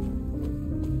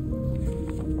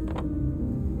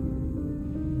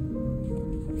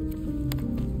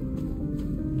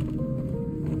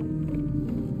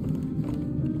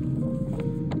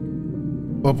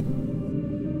 Well,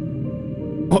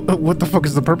 what the fuck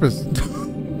is the purpose?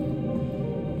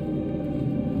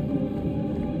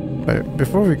 Wait,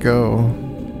 before we go,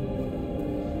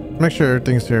 make sure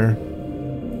everything's here.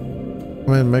 I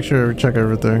mean, make sure we check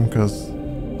everything, because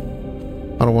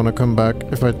I don't want to come back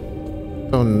if I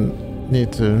don't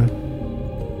need to.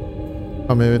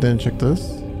 Oh, maybe I didn't check this.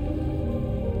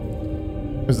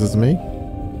 Is this me?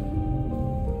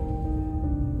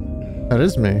 That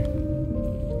is me.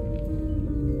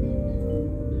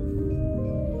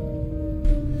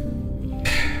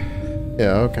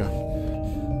 Yeah, okay.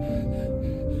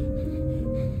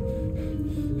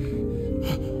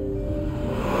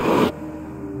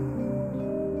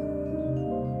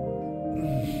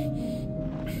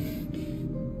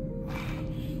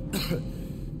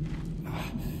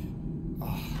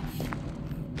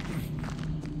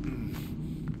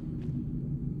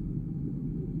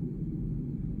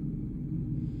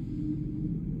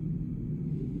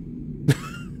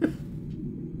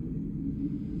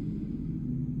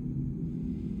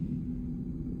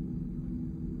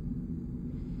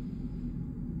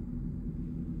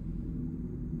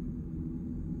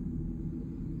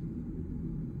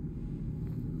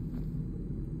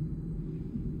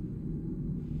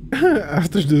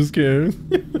 After this game.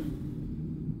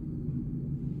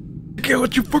 Get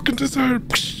what you fucking deserve.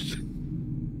 Should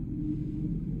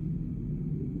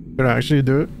I actually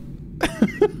do it?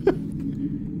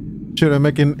 Should I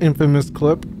make an infamous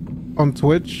clip on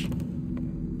Twitch?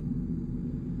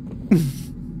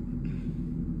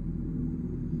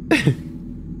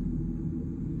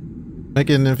 Make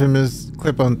an infamous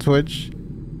clip on Twitch.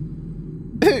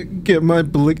 Get my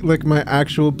like my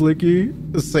actual blicky,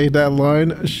 say that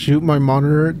line, shoot my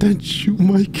monitor, then shoot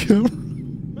my camera.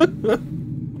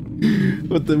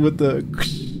 with the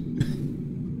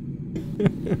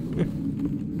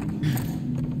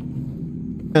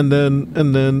and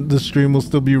then the stream will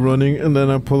still be running, and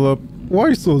then I pull up,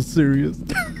 why so serious?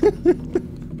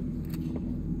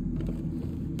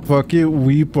 Fuck it,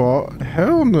 weepaw.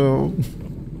 Hell no.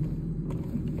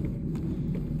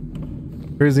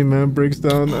 Crazy man breaks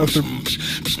down after.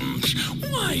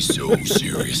 Why so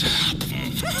serious?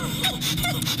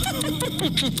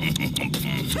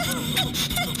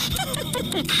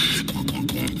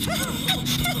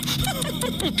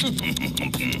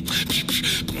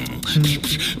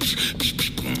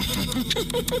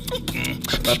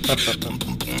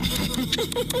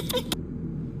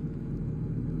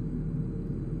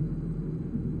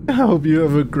 I hope you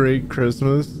have a great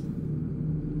Christmas.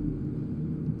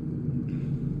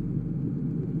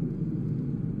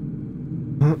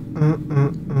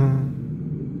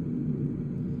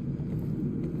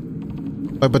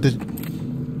 But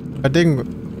I think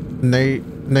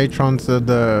Natron said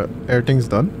everything's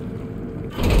done.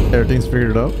 Everything's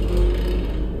figured out.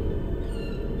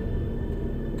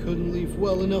 Couldn't leave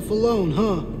well enough alone,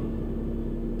 huh?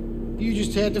 You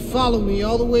just had to follow me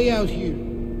all the way out here.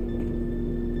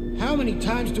 How many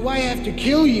times do I have to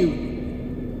kill you?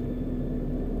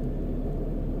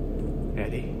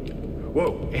 Eddie.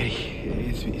 Whoa,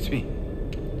 Eddie. It's me.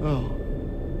 Oh.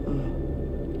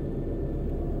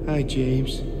 Hi,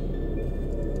 James.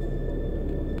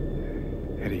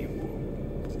 Eddie,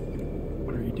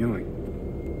 what are you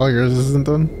doing? Oh, yours isn't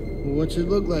done? What's it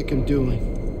look like I'm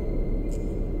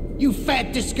doing? You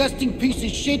fat, disgusting piece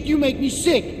of shit, you make me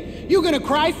sick. You gonna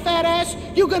cry, fat ass?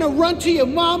 You gonna run to your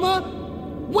mama?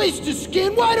 Waste of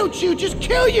skin, why don't you just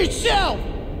kill yourself?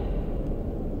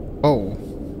 Oh.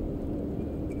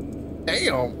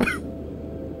 Damn.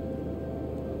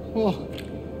 Well,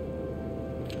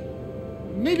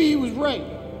 maybe he was right.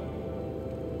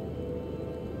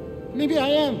 Maybe I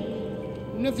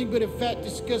am nothing but a fat,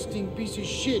 disgusting piece of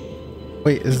shit.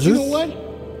 Wait, is but this? You know what?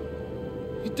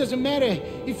 It doesn't matter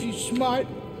if you're smart,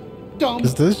 dumb,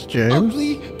 Is this James?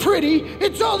 ugly, pretty.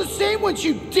 It's all the same once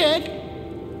you're dead.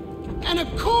 And a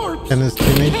corpse. And his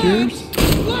teenage years?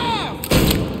 Can't laugh.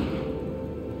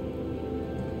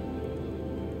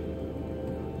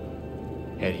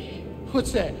 Eddie.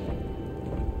 What's that?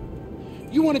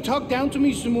 You want to talk down to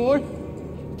me some more?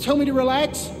 Tell me to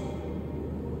relax?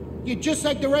 You're just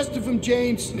like the rest of them,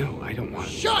 James. No, I don't want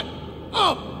to. Shut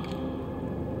up!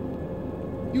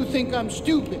 You think I'm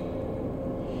stupid.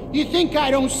 You think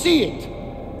I don't see it.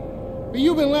 But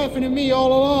you've been laughing at me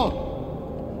all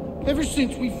along. Ever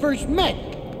since we first met.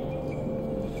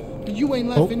 But you ain't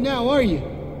laughing now, are you?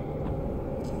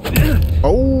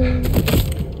 Oh.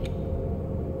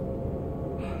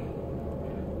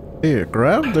 Here,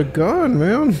 grab the gun,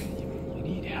 man. You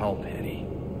need help, Eddie.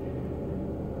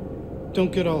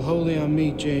 Don't get all holy on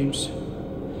me, James.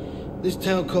 This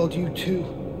town called you too.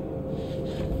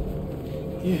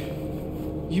 Yeah,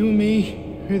 you and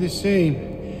me are the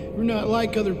same. We're not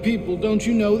like other people, don't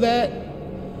you know that?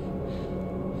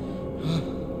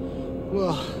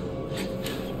 Well,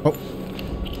 Oh.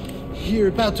 you're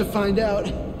about to find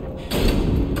out.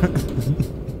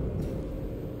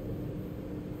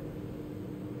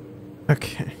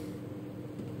 Okay.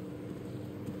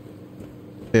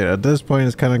 Yeah, at this point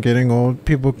it's kind of getting old.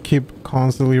 People keep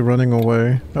constantly running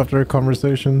away after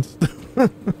conversations.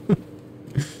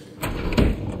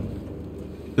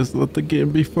 Just let the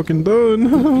game be fucking done.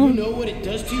 You know what it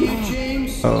does to you,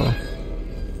 James? Oh.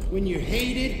 When you're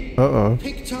hated, Uh-oh.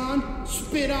 picked on,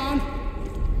 spit on,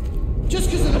 just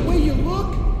because of the way you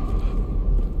look?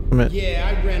 I mean,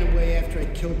 Yeah, I ran away after I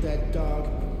killed that dog.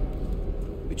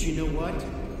 But you know what?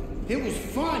 It was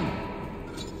fun.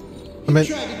 It mean-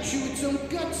 tried to chew its own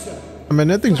guts up. I mean,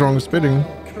 nothing's wrong with spitting.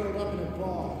 Curled up in a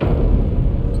ball.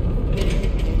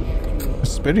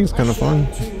 Spitting's kind of fun.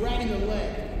 I shot him too, right in the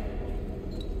leg.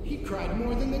 He cried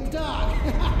more than the dog.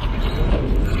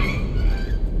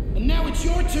 And now it's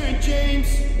your turn, James.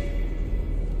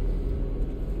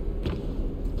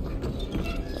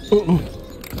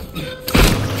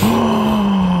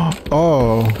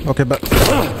 Oh, okay, but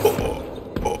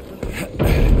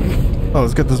oh,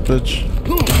 let's get this bitch.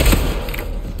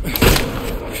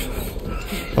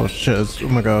 Oh shit! Oh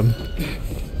my god,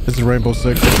 this is Rainbow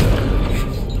Six.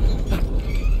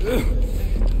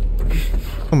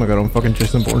 Oh my god, I'm fucking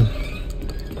Jason Bourne.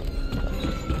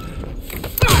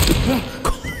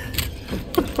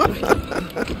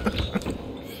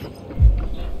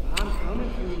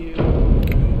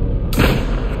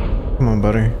 Come on,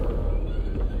 buddy.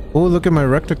 Oh, look at my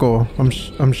recticle.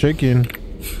 I'm shaking.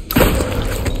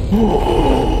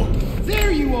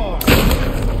 There you are.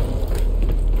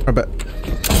 I bet.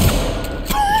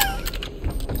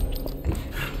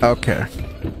 Okay.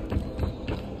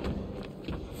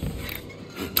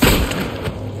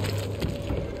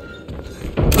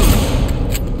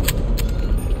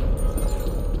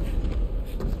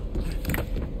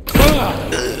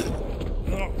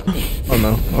 Oh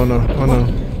no, oh no, oh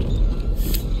no.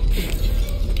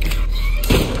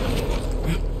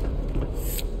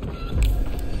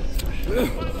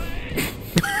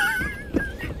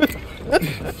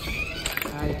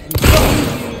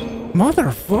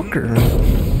 Motherfucker.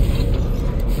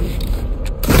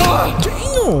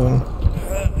 Damn.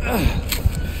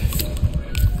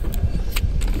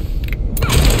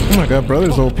 Oh my god,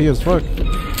 brother's OP as fuck.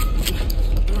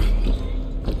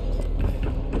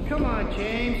 Come on,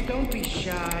 James. Don't be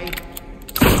shy.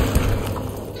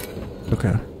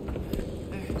 Okay.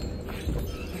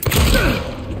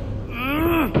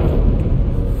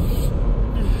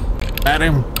 At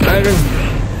him! At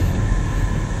him!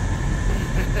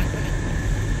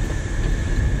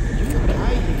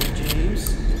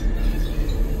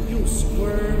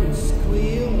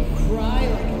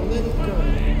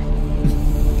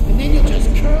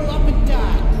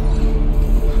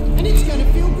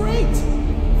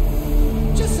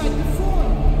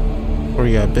 Or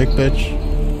yeah, big bitch.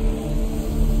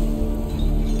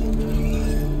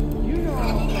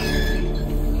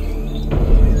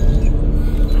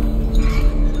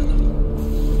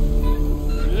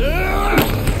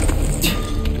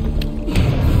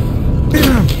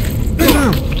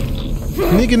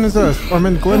 Negan is us. I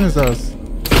mean, Glenn is us.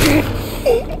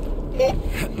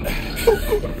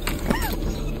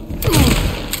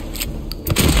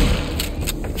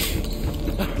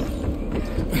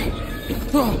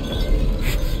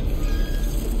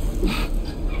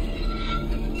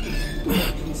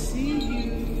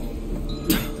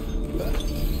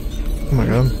 Oh my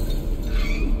god.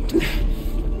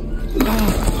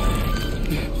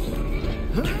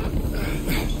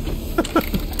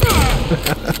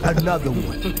 Another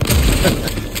one.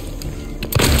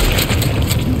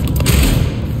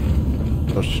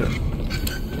 Oh shit.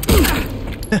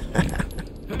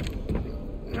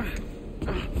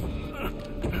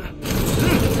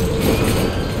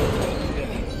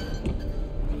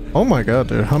 Oh my god,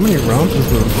 dude. How many rounds is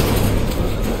this?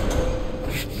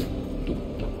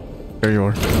 There you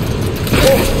are.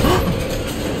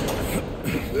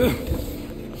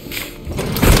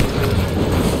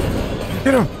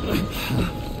 Get him!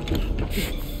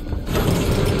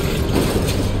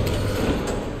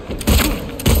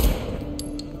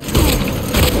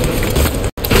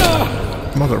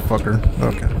 Motherfucker.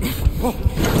 Okay.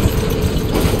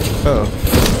 Oh.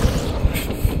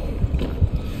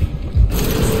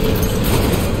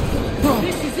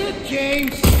 This is it,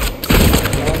 James.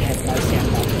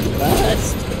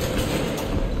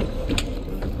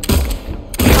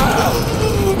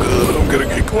 I'm gonna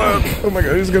get clapped. Oh my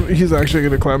god, he's actually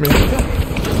gonna clap me.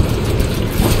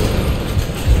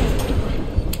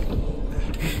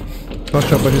 Not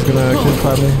sure, but he's gonna actually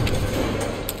clap me.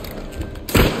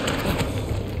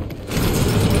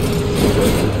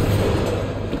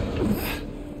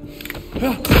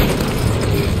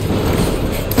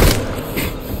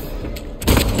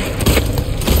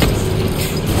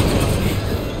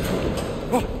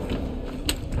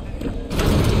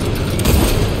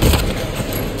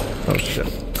 Oh shit.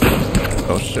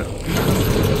 Oh shit.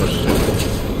 Oh shit.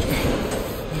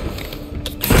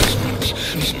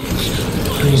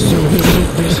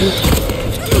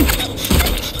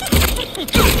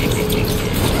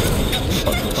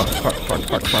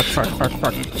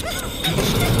 Fuck.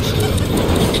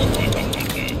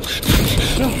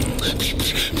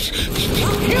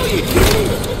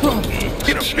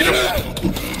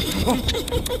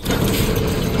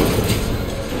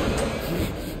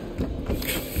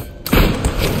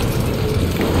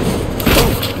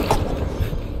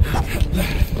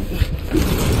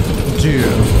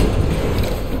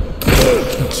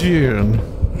 Beat him. Dude.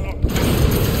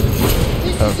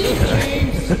 Okay.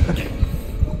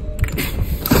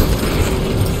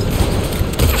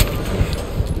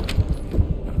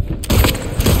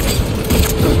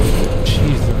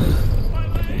 Jesus.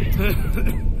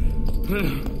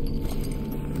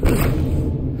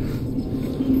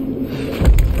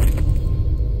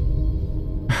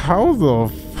 How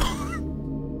the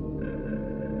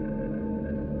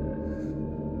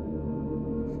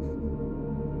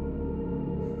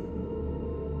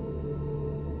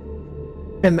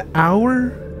An hour?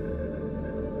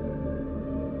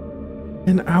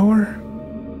 An hour?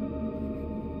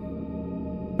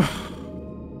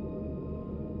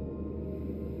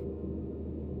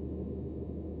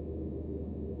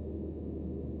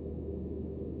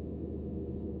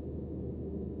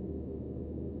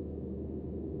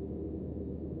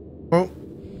 Oh.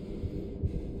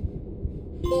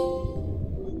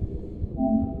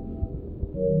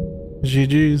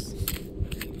 GG's.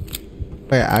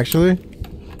 Wait, actually?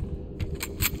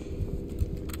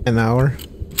 An hour?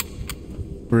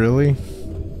 Really?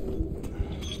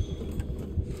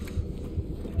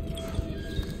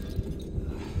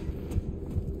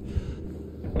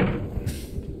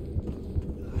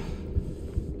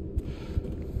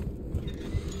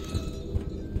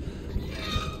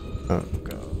 Oh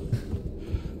god.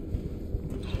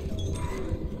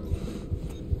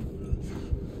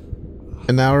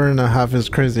 An hour and a half is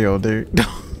crazy, old dude.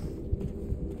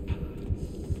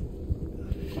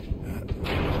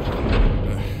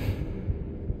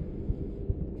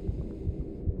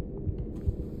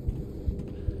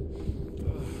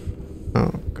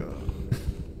 Oh god.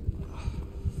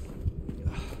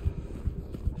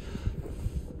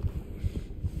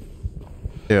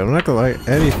 Yeah, I'm not gonna lie,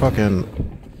 Eddie fucking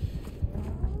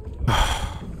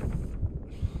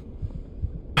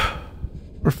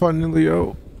we're finally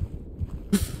out.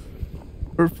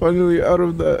 We're finally out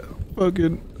of that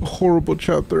fucking horrible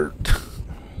chapter.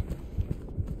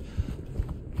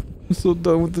 I'm so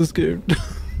done with this game.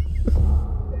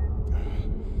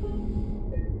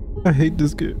 I hate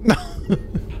this game.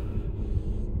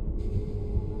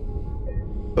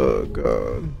 Oh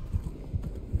god.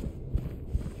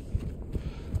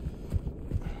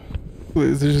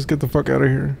 Please just get the fuck out of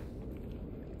here.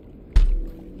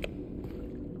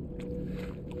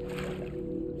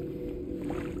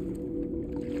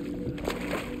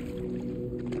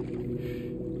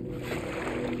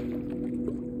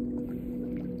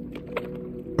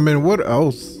 I mean, what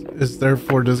else is there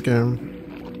for this game?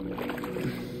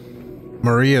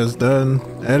 Maria's done.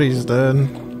 Eddie's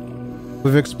done.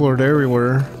 We've explored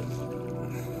everywhere.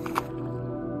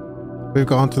 We've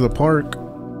gone to the park.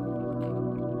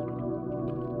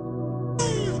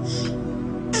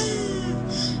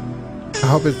 I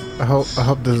hope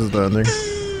this is the ending.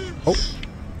 Oh.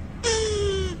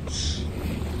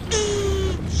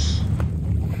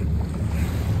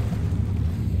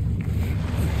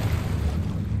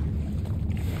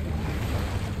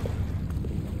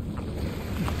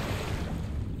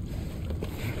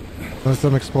 Unless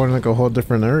I'm exploring like a whole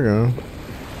different area.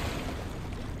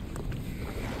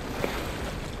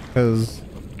 Because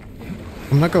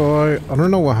I'm not gonna lie, I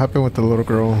don't know what happened with the little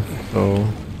girl, so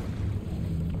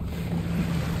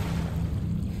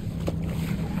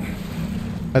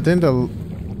I think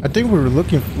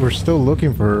we're still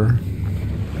looking for her.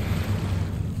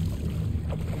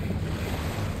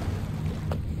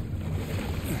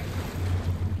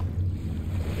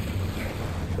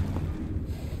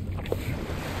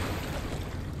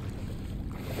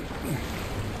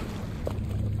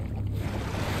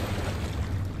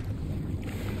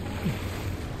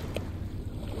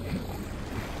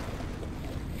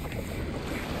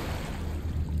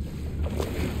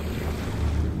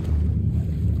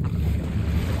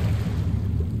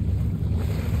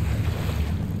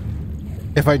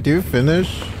 If I do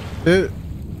finish it,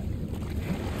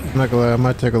 I'm not gonna lie, I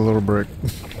might take a little break.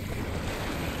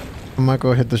 I might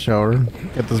go hit the shower,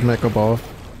 get this makeup off,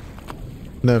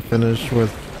 and then finish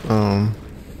with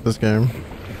this game.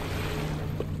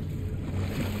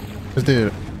 Cause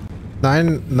dude,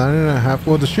 nine and a half.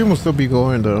 Well, the stream will still be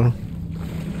going though,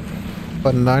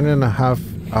 but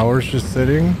 9.5 hours just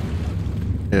sitting.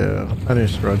 Yeah, I need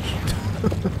to stretch.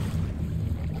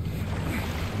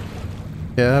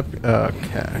 Yep.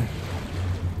 Okay.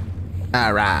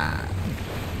 All right.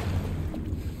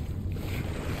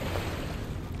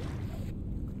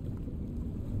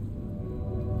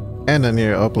 And I need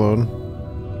to upload.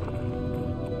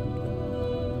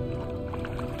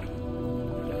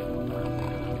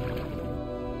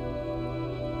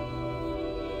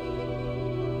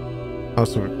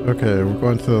 Also, okay, we're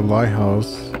going to the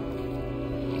lighthouse.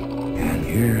 And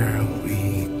here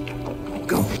we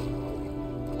go.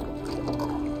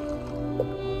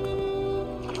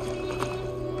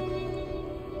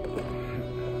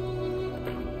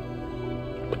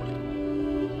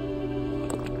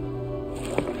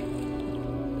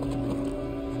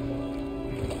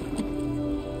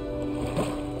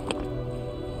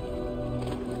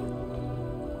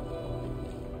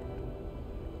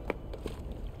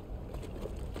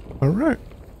 All right.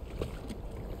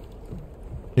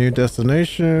 New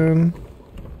destination.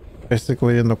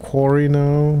 Basically in the quarry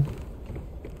now.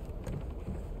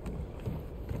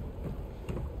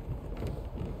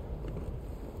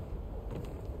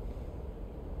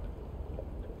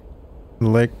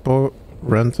 Lake boat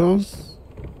rentals.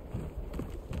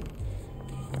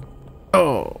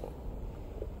 Oh.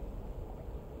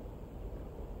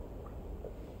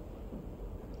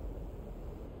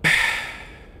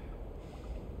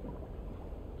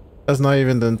 That's not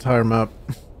even the entire map.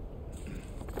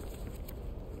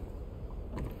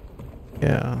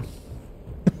 Yeah.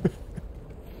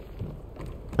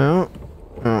 Oh.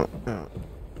 Oh. Oh.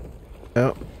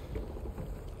 Oh.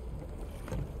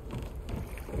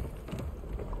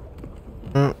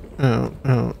 Oh. Oh.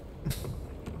 Oh.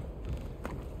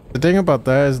 The thing about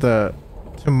that is that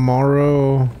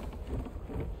tomorrow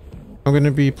I'm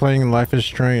gonna be playing Life is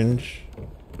Strange.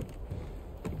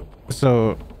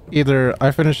 So either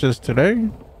I finish this today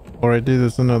or I do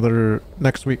this another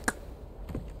next week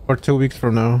or 2 weeks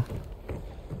from now.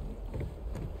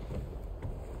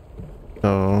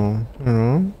 So, you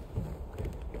know,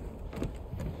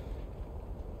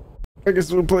 I guess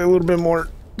we'll play a little bit more.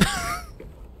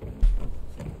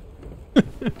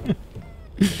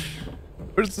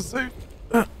 Where's the save?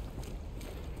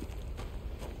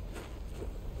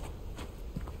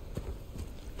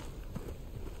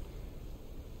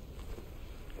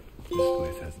 This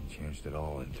place hasn't changed at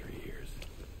all in 3 years.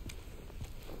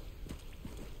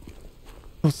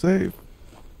 No save.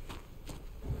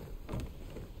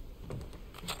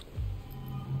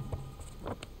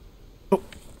 Oh.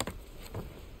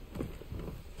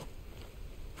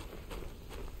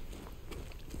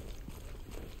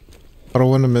 I don't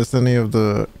want to miss any of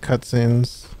the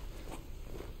cutscenes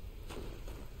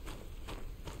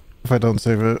if I don't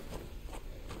save it.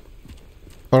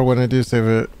 Or when I do save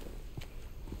it,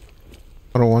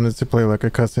 I don't want it to play like a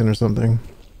cutscene or something.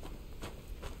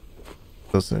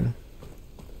 We'll see.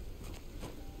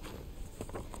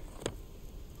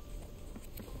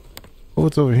 Oh,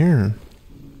 what's over here?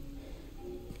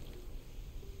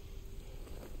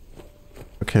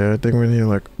 Okay, I think we need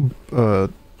like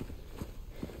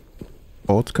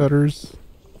bolt cutters.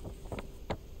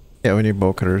 Yeah, we need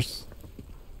bolt cutters.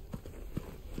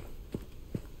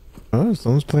 Oh,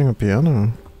 someone's playing a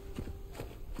piano.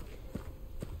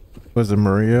 Was it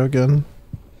Maria again?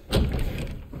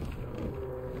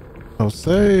 Oh,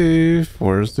 save.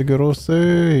 Where's the good old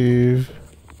save?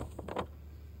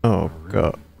 Oh,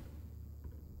 God.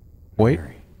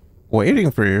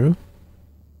 Waiting for you?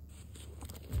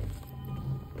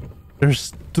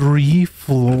 There's 3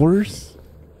 floors?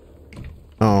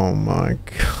 Oh my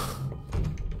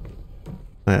God.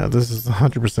 Yeah, this is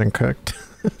 100% cooked.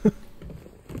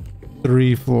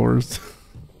 3 floors.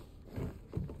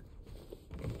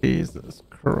 Jesus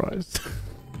Christ.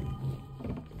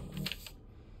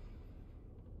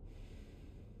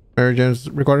 Mary James,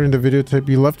 regarding the videotape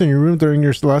you left in your room during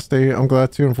your last day, I'm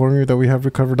glad to inform you that we have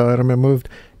recovered the item and moved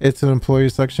it to an employee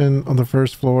section on the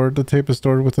first floor. The tape is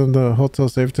stored within the hotel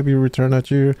safe to be returned at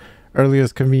your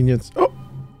earliest convenience. Oh!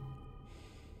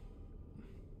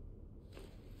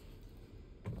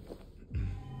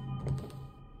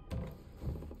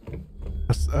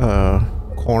 That's,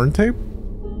 corn tape?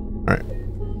 Alright.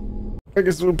 I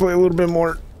guess we'll play a little bit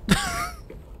more.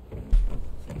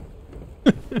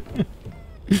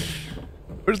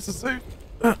 Where's the safe?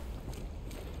 This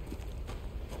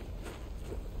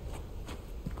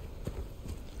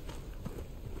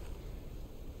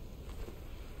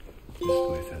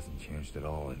place hasn't changed at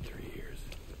all in 3 years.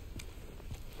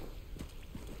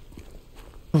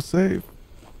 No save.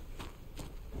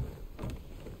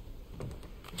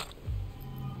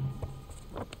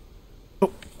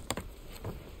 Oh.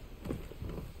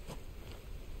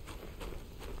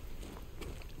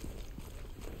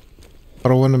 I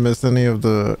don't want to miss any of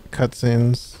the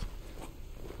cutscenes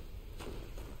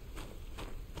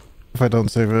if I don't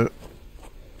save it.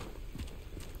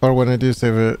 Or when I do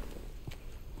save it,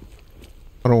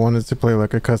 I don't want it to play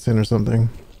like a cutscene or something.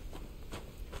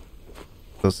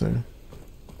 We'll see.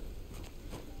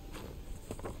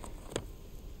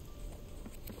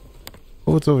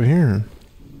 Oh, what's over here?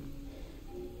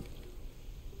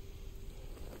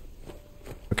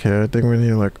 Okay, I think we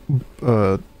need like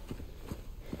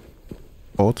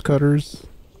bolt cutters.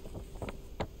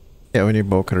 Yeah, we need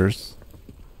bolt cutters.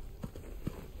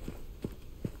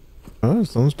 Oh,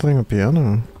 someone's playing a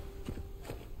piano.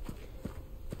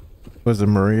 Was it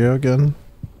Maria again?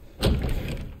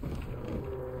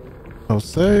 Oh,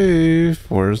 save.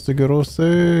 Where's the good old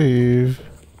save?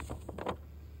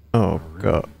 Oh,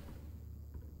 God.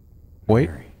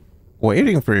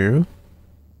 Waiting for you?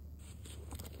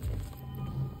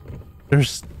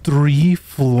 There's 3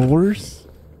 floors?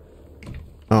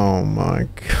 Oh my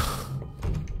God.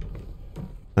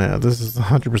 Yeah, this is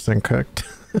 100% cooked.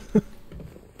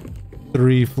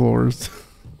 3 floors.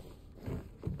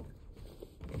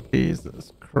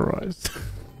 Jesus Christ.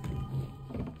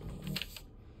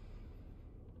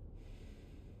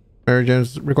 Mary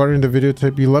James, regarding the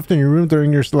videotape you left in your room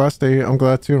during your last day, I'm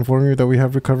glad to inform you that we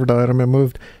have recovered the item and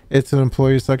moved it to an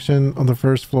employee section on the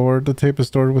first floor. The tape is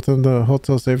stored within the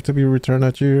hotel safe to be returned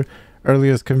at your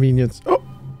earliest convenience. Oh!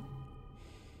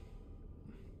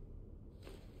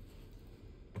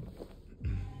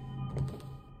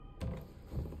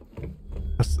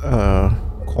 That's,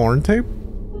 corn tape?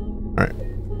 Alright.